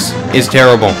axe is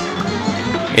terrible.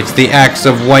 It's the axe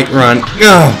of Whiterun.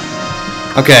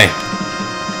 Ugh. Okay.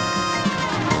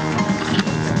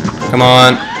 Come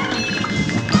on.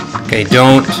 Okay,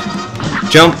 don't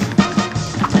jump.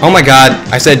 Oh my god,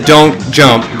 I said don't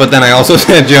jump, but then I also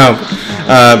said jump.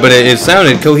 But it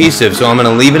sounded cohesive, so I'm going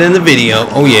to leave it in the video.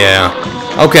 Oh yeah.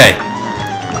 Okay.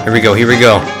 Here we go, here we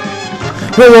go.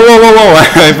 Whoa, whoa, whoa, whoa, whoa.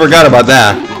 I forgot about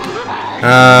that.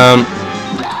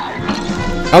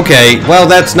 Okay, well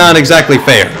that's not exactly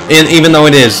fair. Even though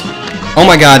it is. Oh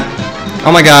my god.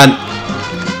 Oh my god.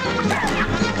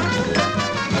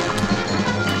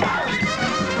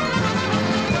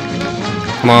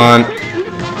 Come on.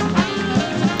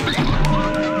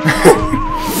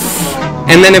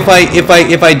 And then if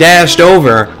I dashed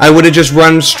over, I would have just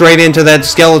run straight into that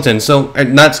skeleton. So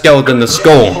not skeleton, the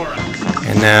skull.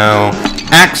 And now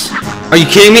axe. Are you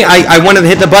kidding me? I wanted to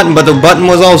hit the button, but the button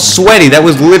was all sweaty. That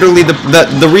was literally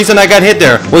the reason I got hit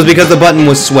there was because the button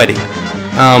was sweaty.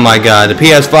 Oh my god, the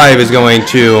PS5 is going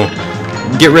to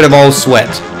get rid of all sweat.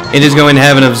 It is going to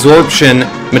have an absorption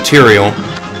material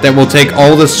that will take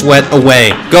all the sweat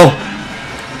away. Go!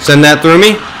 Send that through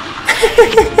me?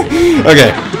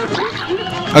 Okay.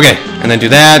 Okay, and then do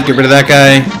that, get rid of that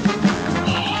guy.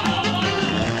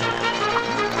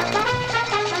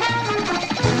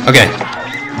 Okay,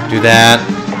 do that.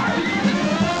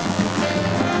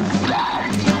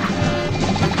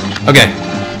 Okay.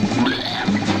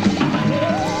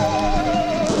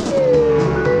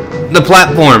 The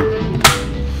platform.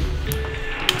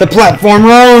 The platform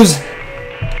rose.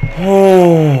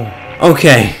 Oh.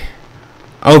 Okay.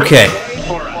 Okay.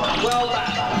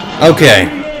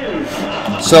 Okay.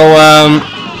 So,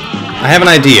 I have an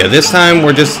idea. This time,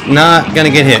 we're just not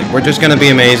gonna get hit. We're just gonna be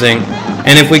amazing.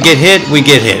 And if we get hit, we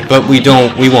get hit. But we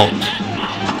won't.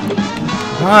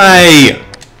 Why?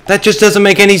 That just doesn't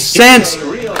make any sense.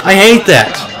 I hate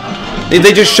that.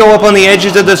 They just show up on the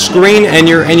edges of the screen, and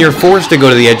you're forced to go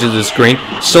to the edge of the screen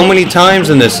so many times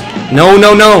in this. No,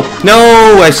 no, no,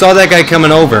 no! I saw that guy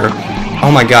coming over.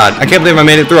 Oh my god! I can't believe I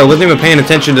made it through. I wasn't even paying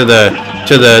attention to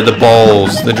the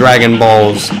balls, the dragon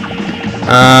balls.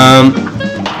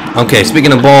 Okay.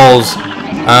 Speaking of balls,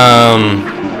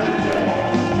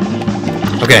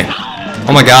 okay.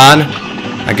 Oh my god!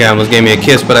 That guy almost gave me a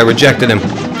kiss, but I rejected him.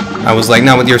 I was like,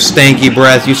 not with your stanky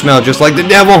breath. You smell just like the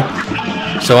devil.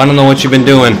 So I don't know what you've been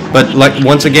doing, but like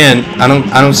once again, I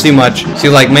don't see much. See,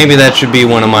 like maybe that should be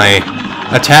one of my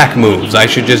attack moves. I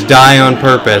should just die on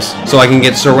purpose so I can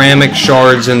get ceramic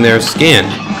shards in their skin.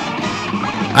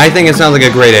 I think it sounds like a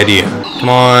great idea. Come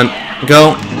on,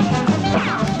 go.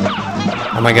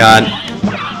 Oh my god.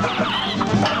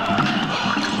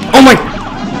 Oh my!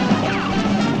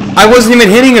 I wasn't even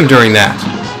hitting him during that.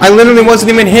 I literally wasn't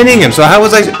even hitting him. So how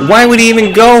was I? Why would he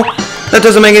even go? That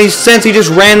doesn't make any sense. He just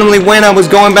randomly went. I was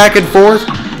going back and forth.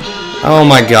 Oh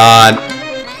my god.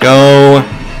 Go.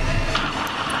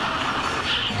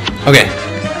 Okay.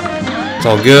 It's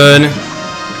all good.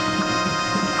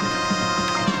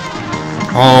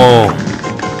 Oh.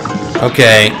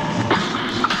 Okay.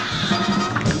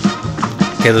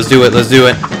 Okay, let's do it. Let's do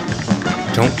it.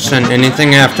 Don't send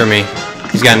anything after me.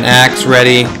 He's got an axe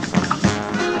ready.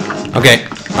 Okay.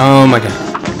 Oh my god.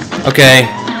 Okay.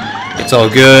 It's all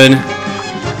good.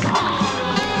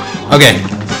 Okay.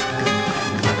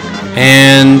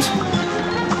 And...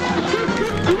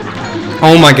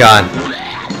 oh my god.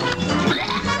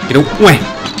 Get away.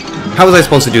 How was I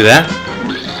supposed to do that?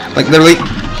 Like, literally...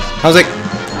 How was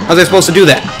I supposed to do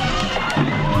that?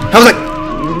 How was I...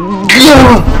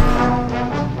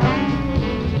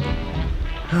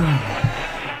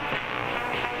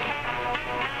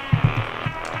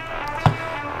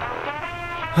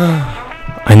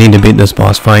 I need to beat this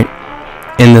boss fight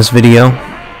in this video,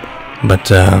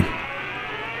 but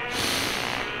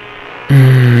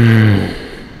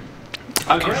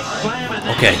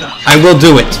okay, I will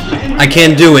do it. I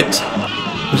can do it.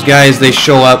 Those guys, they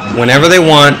show up whenever they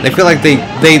want. They feel like they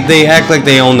act like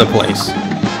they own the place,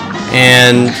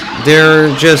 and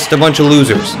they're just a bunch of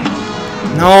losers.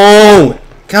 No,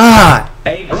 God,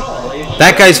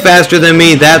 that guy's faster than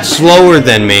me. That's slower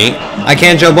than me. I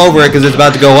can't jump over it because it's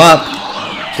about to go up.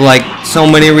 So, like, so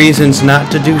many reasons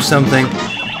not to do something.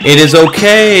 It is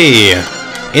okay.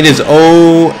 It is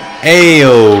A-okay.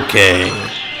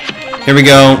 Here we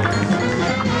go.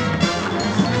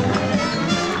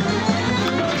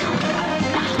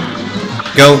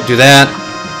 Go, do that.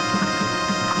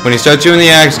 When he starts doing the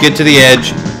axe, get to the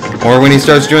edge. Or when he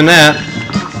starts doing that.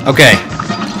 Okay.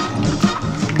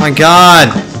 Oh my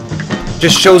god.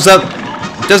 Just shows up.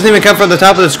 Doesn't even come from the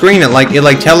top of the screen. It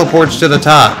like teleports to the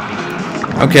top.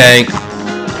 Okay.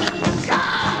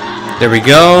 There we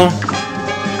go.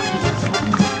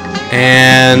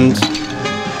 And...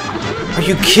 are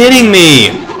you kidding me?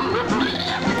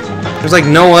 There's like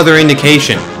no other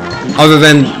indication other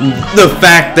than the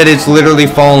fact that it's literally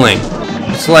falling.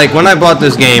 It's like when I bought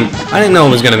this game, I didn't know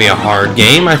it was going to be a hard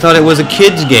game. I thought it was a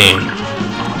kid's game.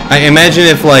 I imagine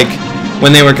if like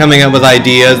when they were coming up with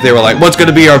ideas, they were like, what's going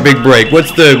to be our big break?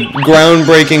 What's the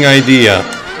groundbreaking idea?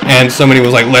 And somebody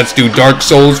was like, let's do Dark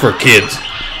Souls for kids.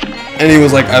 And he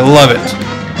was like, I love it.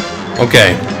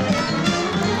 Okay.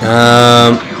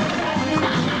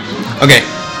 Okay,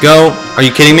 go. Are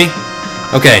you kidding me?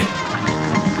 Okay.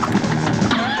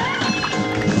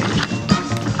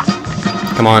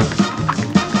 Come on.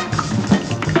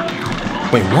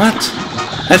 Wait, what?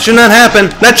 That should not happen.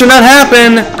 That should not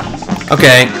happen.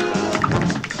 Okay.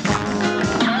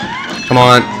 Come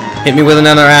on. Hit me with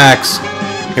another axe.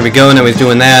 Here we go. Now he's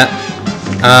doing that.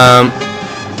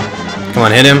 Come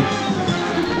on, hit him.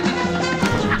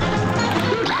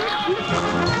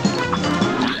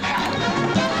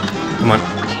 Come on.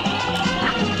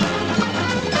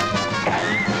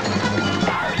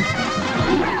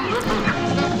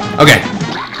 Okay.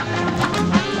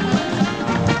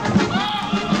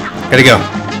 Gotta go.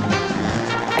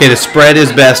 Okay, the spread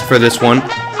is best for this one.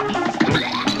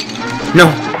 No.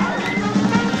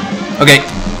 Okay,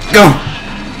 go.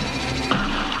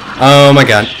 Oh my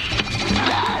god.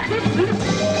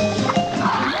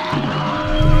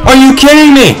 Are you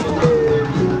kidding me?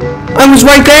 I was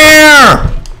right there!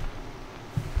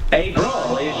 A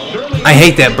brawl is surely... I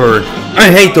hate that bird.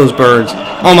 I hate those birds.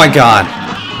 Oh my god.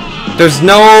 There's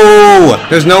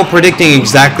no predicting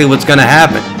exactly what's gonna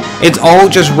happen. It's all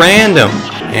just random.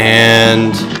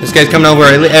 And this guy's coming over.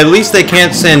 At least they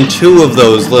can't send 2 of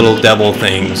those little devil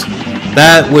things.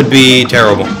 That would be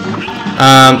terrible.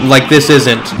 Like this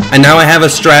isn't. And now I have a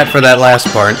strat for that last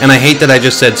part. And I hate that I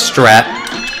just said strat.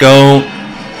 Go.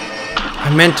 I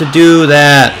meant to do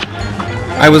that.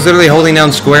 I was literally holding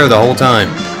down square the whole time.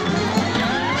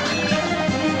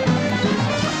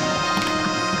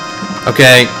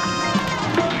 Okay.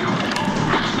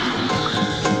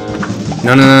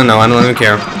 No, I don't even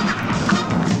care.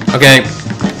 Okay.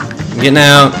 I'm getting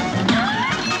out.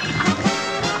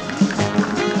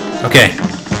 Okay.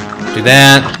 Do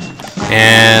that.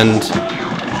 And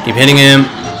keep hitting him.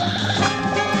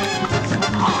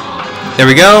 There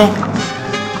we go.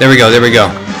 There we go, there we go.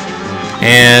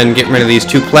 And getting rid of these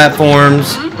 2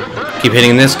 platforms. Keep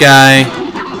hitting this guy.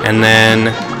 And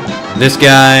then this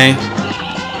guy.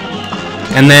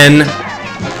 And then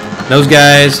those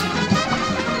guys.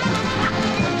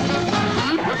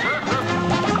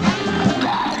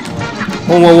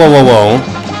 Whoa, whoa, whoa, whoa, whoa.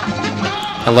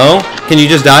 Hello? Can you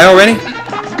just die already?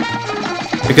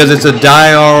 Because it's a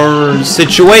dire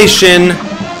situation.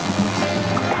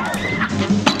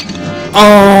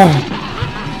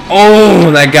 Oh,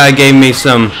 that guy gave me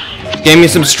some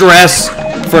stress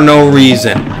for no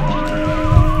reason.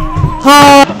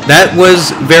 That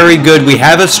was very good. We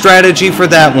have a strategy for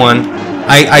that one.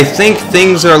 I think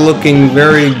things are looking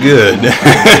very good.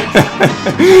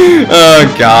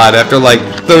 Oh god, after like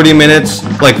 30 minutes,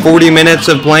 like 40 minutes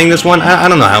of playing this one, I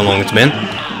don't know how long it's been.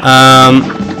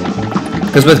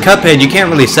 Because with Cuphead, you can't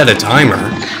really set a timer.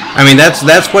 I mean, that's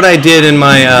what I did in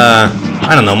my,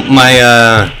 I don't know,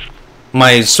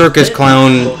 my circus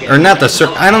clown, or not the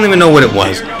circus, I don't even know what it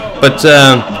was. But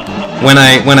when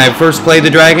I first played the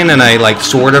dragon and I like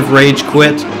sort of rage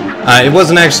quit, it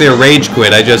wasn't actually a rage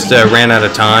quit. I just ran out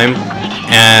of time,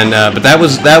 and but that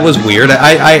was weird.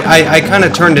 I kind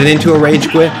of turned it into a rage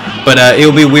quit, but it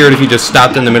would be weird if you just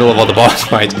stopped in the middle of all the boss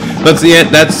fights. But yeah,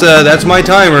 that's my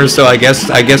timer. So I guess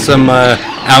I'm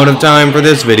out of time for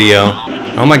this video.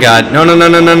 Oh my god! No!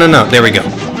 There we go.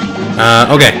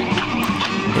 Okay.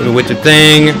 With the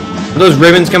thing, are those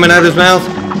ribbons coming out of his mouth?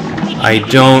 I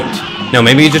don't know.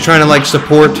 Maybe he's just trying to like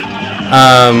support.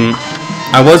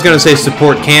 I was gonna say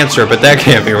support cancer, but that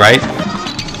can't be right.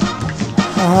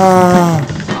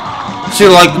 See,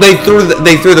 like they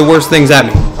threw the worst things at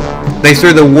me. They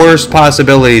threw the worst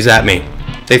possibilities at me.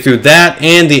 They threw that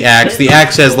and the axe. The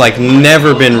axe has like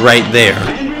never been right there.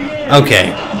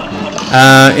 Okay.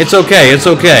 It's okay. It's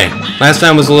okay. Last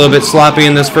time was a little bit sloppy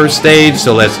in this first stage,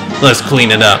 so let's clean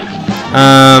it up.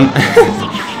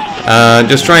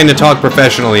 Just trying to talk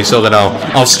professionally so that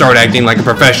I'll start acting like a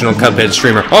professional Cuphead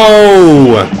streamer.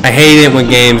 Oh! I hate it when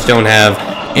games don't have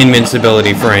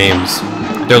invincibility frames.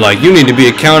 They're like, you need to be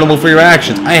accountable for your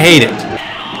actions. I hate it.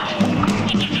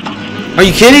 Are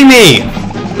you kidding me?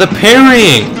 The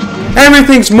parrying!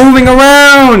 Everything's moving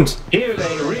around!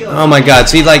 Oh my god,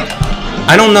 see, like,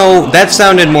 I don't know, that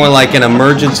sounded more like an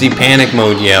emergency panic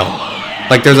mode yell.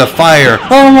 Like there's a fire.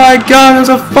 Oh my god, there's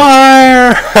a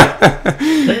fire!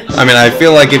 I mean, I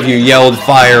feel like if you yelled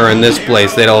fire in this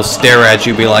place, they'd all stare at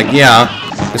you and be like, yeah,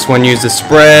 this one used the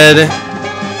spread.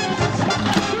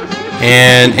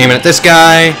 And aiming at this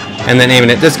guy. And then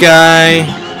aiming at this guy.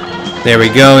 There we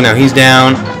go, now he's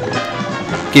down.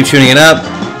 Keep shooting it up.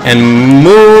 And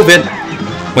move it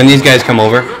when these guys come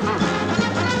over.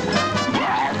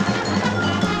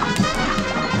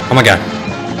 Oh my god.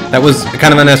 That was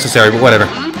kind of unnecessary, but whatever.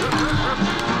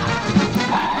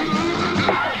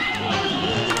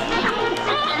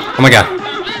 Oh my god.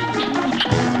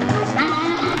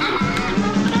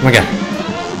 Oh my god.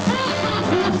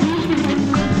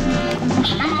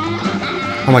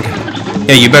 Oh my god.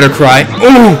 Yeah, you better cry.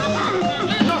 Ooh!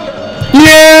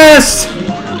 Yes!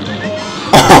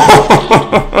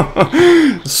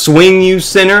 Swing, you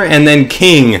sinner, and then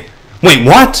king. Wait,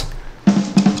 what?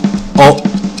 Oh.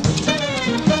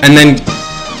 And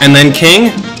then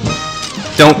king?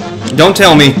 Don't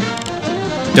tell me.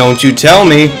 Don't you tell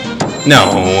me.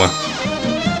 No.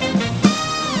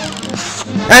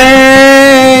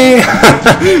 Hey!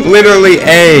 Literally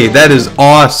A. That is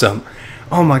awesome.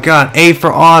 Oh my god. A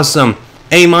for awesome.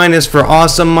 A minus for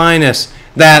awesome minus.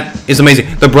 That is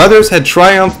amazing. The brothers had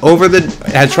triumphed over the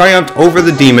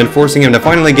demon, forcing him to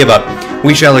finally give up.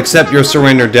 We shall accept your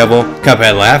surrender, devil.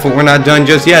 Cuphead laughed, but we're not done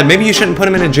just yet. Maybe you shouldn't put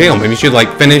him in a jail. Maybe you should,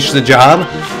 like, finish the job.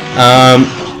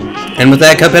 And with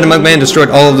that, Cuphead and Mugman destroyed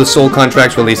all of the soul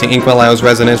contracts, releasing Inkwellow's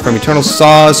residents from eternal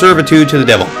servitude to the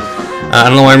devil. I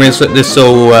don't know why I ran this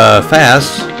so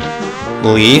fast.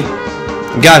 Lee.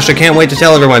 Gosh, I can't wait to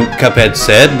tell everyone, Cuphead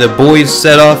said. The boys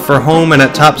set off for home and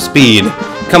at top speed.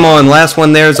 Come on, last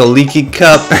one there's a leaky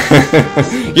cup.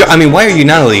 I mean, why are you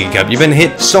not a leaky cup? You've been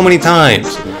hit so many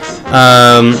times.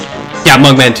 Yeah,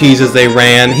 Mugman teases they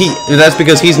ran. That's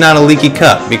because he's not a leaky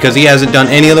cup, because he hasn't done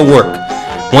any of the work.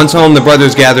 Once home, the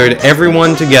brothers gathered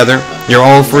everyone together. You're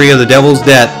all free of the devil's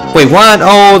debt. Wait, what?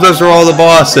 Oh, those are all the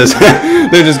bosses.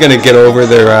 They're just gonna get over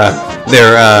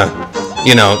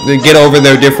get over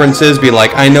their differences. Be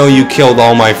like, I know you killed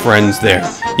all my friends there.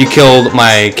 You killed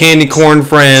my candy corn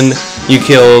friend. You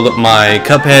killed my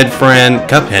Cuphead friend.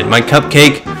 My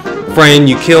cupcake friend.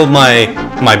 You killed my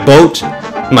boat.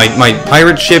 My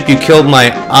pirate ship. You killed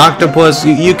my octopus.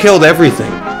 You killed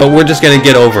everything. But we're just gonna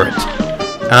get over it.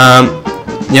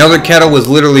 The other kettle was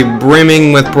literally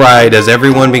brimming with pride as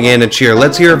everyone began to cheer.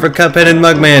 Let's hear it for Cuphead and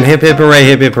Mugman. Hip hip hooray,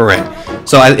 hip hip hooray.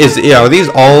 So are these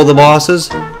all the bosses?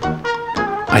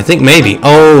 I think maybe.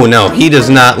 Oh no, he does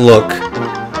not look.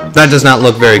 That does not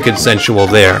look very consensual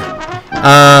there.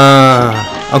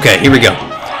 Okay, here we go.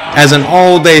 As an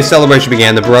all-day celebration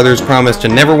began, the brothers promised to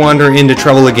never wander into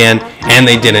trouble again, and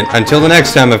they didn't. Until the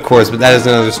next time, of course, but that is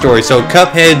another story. So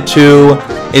Cuphead 2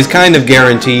 is kind of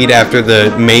guaranteed after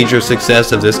the major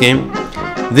success of this game.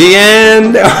 The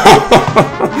end!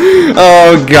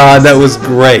 Oh god, that was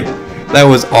great. That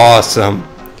was awesome.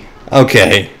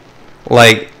 Okay.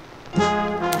 Like,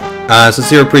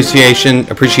 sincere appreciation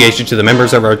to the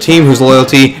members of our team whose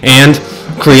loyalty and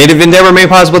creative endeavor made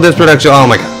possible this production. Oh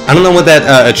my god. I don't know what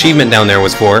that achievement down there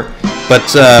was for,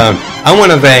 but I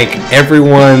want to thank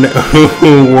everyone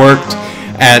who worked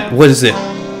at, what is it?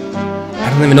 I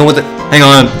don't even know what the, hang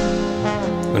on.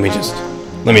 Let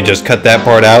me just cut that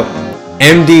part out.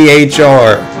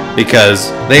 MDHR,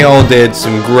 because they all did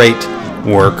some great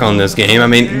work on this game. I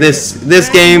mean, this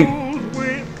game,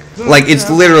 like, it's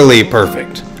literally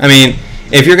perfect. I mean,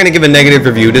 if you're going to give a negative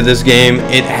review to this game,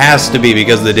 it has to be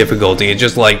because of the difficulty. It's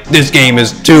just like, this game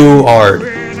is too hard.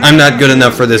 I'm not good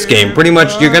enough for this game. Pretty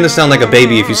much, you're going to sound like a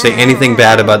baby if you say anything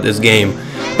bad about this game.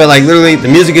 But, like, literally, the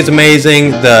music is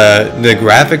amazing. The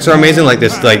graphics are amazing. Like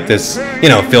this,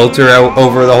 filter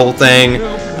over the whole thing.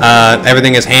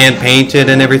 Everything is hand-painted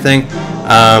and everything.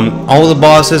 All the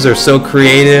bosses are so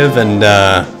creative, and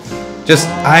I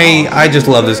just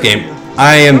love this game.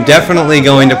 I am definitely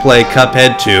going to play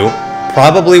Cuphead 2,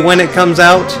 probably when it comes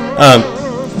out.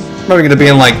 Probably going to be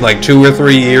in like 2 or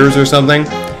 3 years or something.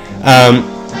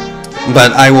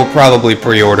 But I will probably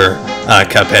pre-order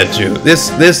Cuphead 2.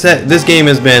 This game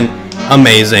has been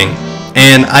amazing,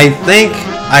 and I think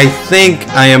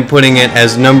I am putting it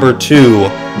as number 2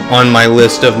 on my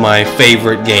list of my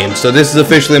favorite games. So this is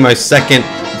officially my second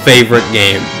favorite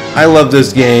game. I love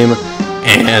this game,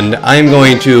 and I'm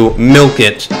going to milk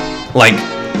it like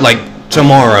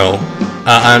tomorrow,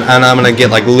 and I'm gonna get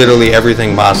like literally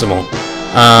everything possible.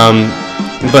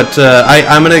 But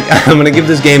I'm gonna give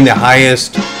this game the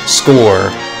highest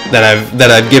score that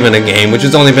I've given a game, which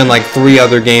has only been like 3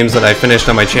 other games that I finished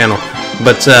on my channel.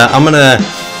 But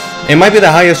it might be the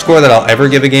highest score that I'll ever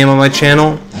give a game on my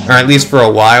channel, or at least for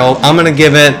a while. I'm gonna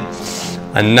give it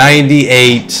a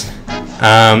 98.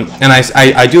 And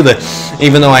I do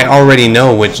even though I already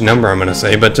know which number I'm gonna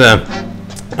say, but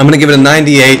I'm gonna give it a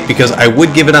 98 because I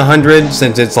would give it 100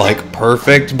 since it's like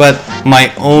perfect. But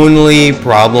my only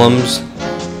problems,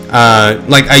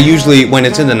 like I usually, when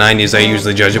it's in the 90s, I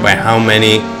usually judge it by how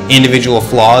many individual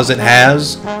flaws it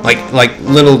has, like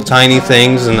little tiny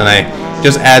things, and then I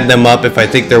just add them up if I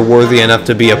think they're worthy enough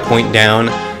to be a point down.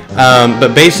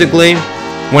 But basically,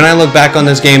 when I look back on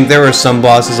this game, there are some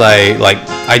bosses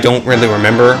I don't really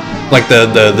remember, like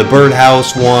the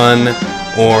birdhouse one,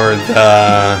 or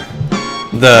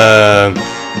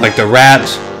the rat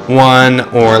one,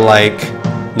 or like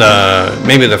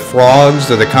maybe the frogs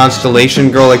or the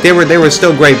constellation girl. Like they were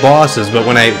still great bosses, but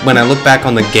when I look back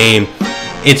on the game,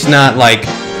 it's not like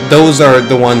those are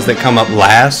the ones that come up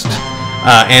last,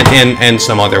 and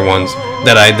some other ones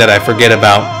that I forget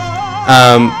about.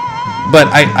 But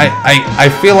I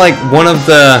feel like one of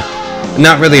the,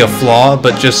 not really a flaw,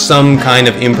 but just some kind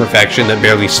of imperfection that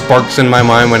barely sparks in my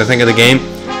mind when I think of the game,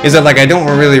 is that like I don't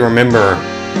really remember,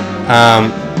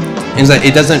 is that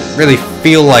it doesn't really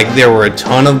feel like there were a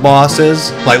ton of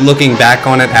bosses. Like looking back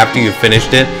on it after you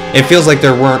finished it, it feels like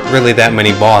there weren't really that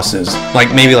many bosses,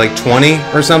 like maybe like 20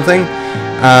 or something.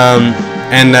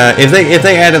 If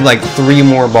they added like 3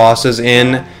 more bosses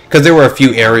in, because there were a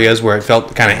few areas where it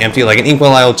felt kind of empty, like in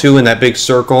Inkwell Isle 2 in that big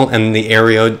circle, and the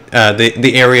area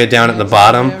the area down at the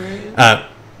bottom.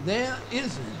 There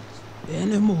isn't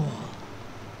anymore.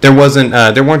 There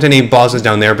weren't any bosses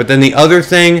down there. But then the other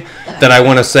thing that I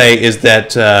want to say is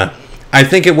that I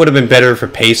think it would have been better for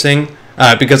pacing,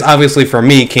 because obviously for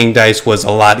me King Dice was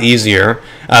a lot easier,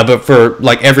 but for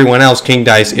like everyone else, King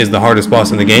Dice is the hardest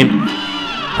boss in the game.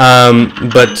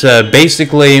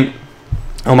 Basically,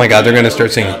 oh my god, they're gonna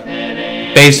start singing.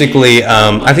 Basically,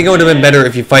 I think it would have been better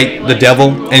if you fight the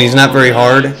devil and he's not very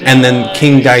hard, and then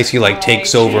King Dice he like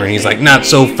takes over and he's like not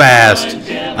so fast.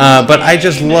 But I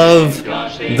just love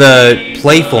the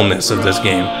playfulness of this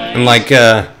game, and like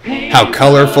how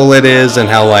colorful it is, and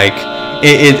how like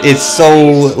it's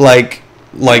so like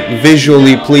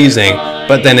visually pleasing,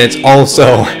 but then it's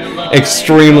also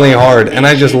extremely hard, and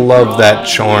I just love that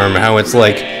charm. How it's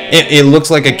like it looks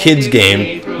like a kid's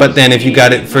game, but then if you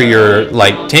got it for your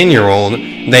like 10-year-old,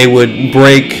 they would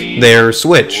break their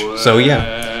Switch. So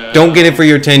yeah, don't get it for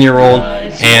your 10-year-old.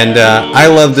 And I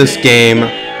love this game.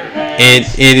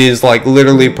 It is like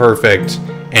literally perfect,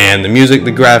 and the music,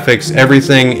 the graphics,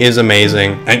 everything is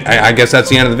amazing. I guess that's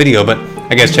the end of the video, but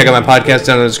I guess check out my podcast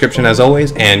down in the description as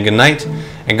always, and good night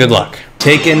and good luck.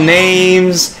 Taking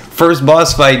names. First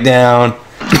boss fight down.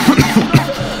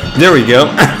 There we go.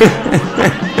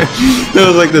 That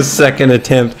was like the second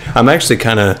attempt. I'm actually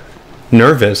kind of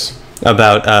nervous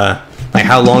about like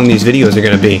how long these videos are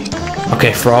gonna be.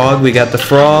 Okay, frog. We got the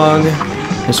frog.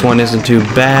 This one isn't too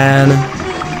bad.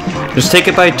 Just take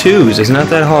it by 2s. It's not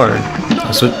that hard.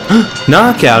 That's what.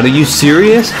 Knockout. Are you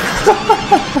serious?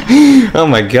 Oh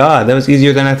my god, that was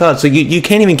easier than I thought. So you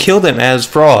can't even kill them as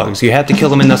frogs. You have to kill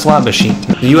them in the slot machine.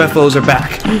 The UFOs are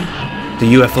back.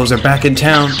 The UFOs are back in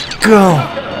town. Go!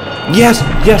 Yes,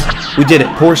 yes, we did it.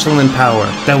 Porcelain power.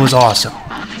 That was awesome.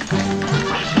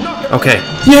 Okay.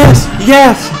 Yes,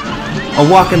 yes!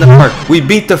 A walk in the park. We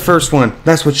beat the first one.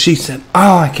 That's what she said.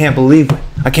 Oh, I can't believe it.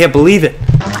 I can't believe it.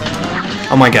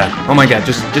 Oh my god. Oh my god.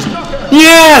 Just.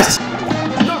 Yes!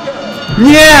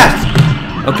 Yes!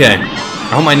 Okay.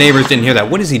 I hope my neighbors didn't hear that.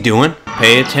 What is he doing?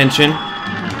 Pay attention.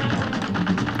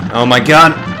 Oh my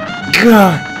god.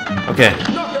 God. Okay.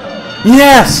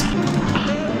 Yes!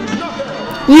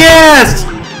 Yes!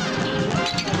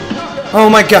 Oh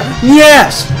my god.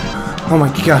 Yes! Oh my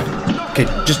god. Okay,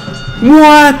 just...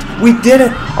 What? We did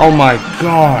it! Oh my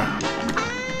god.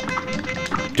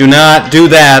 Do not do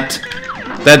that.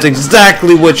 That's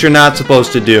exactly what you're not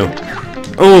supposed to do.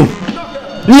 Oh.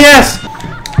 Yes!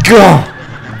 Go!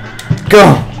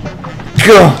 Go!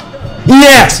 Go!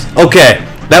 Yes! Okay,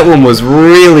 that one was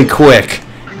really quick.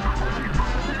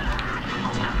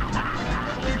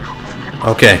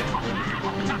 Okay.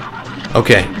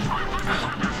 Okay.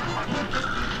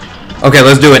 Okay,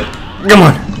 let's do it. Come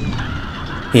on!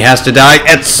 He has to die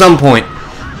at some point.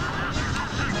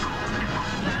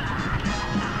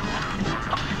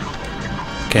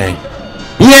 Okay.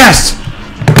 Yes!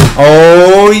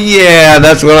 Oh yeah,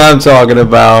 that's what I'm talking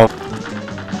about.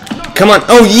 Come on.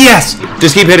 Oh, yes!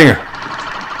 Just keep hitting her.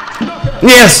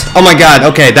 Yes! Oh my god.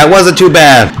 Okay, that wasn't too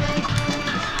bad.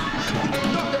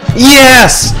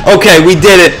 Yes! Okay, we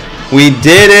did it. We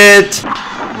did it.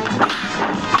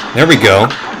 There we go.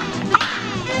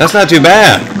 That's not too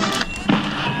bad.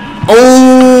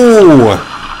 Oh!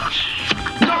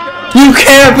 You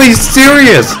can't be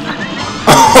serious!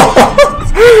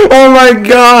 Oh my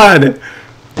god!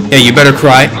 Yeah, you better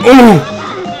cry. Oh!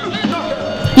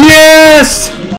 Yes!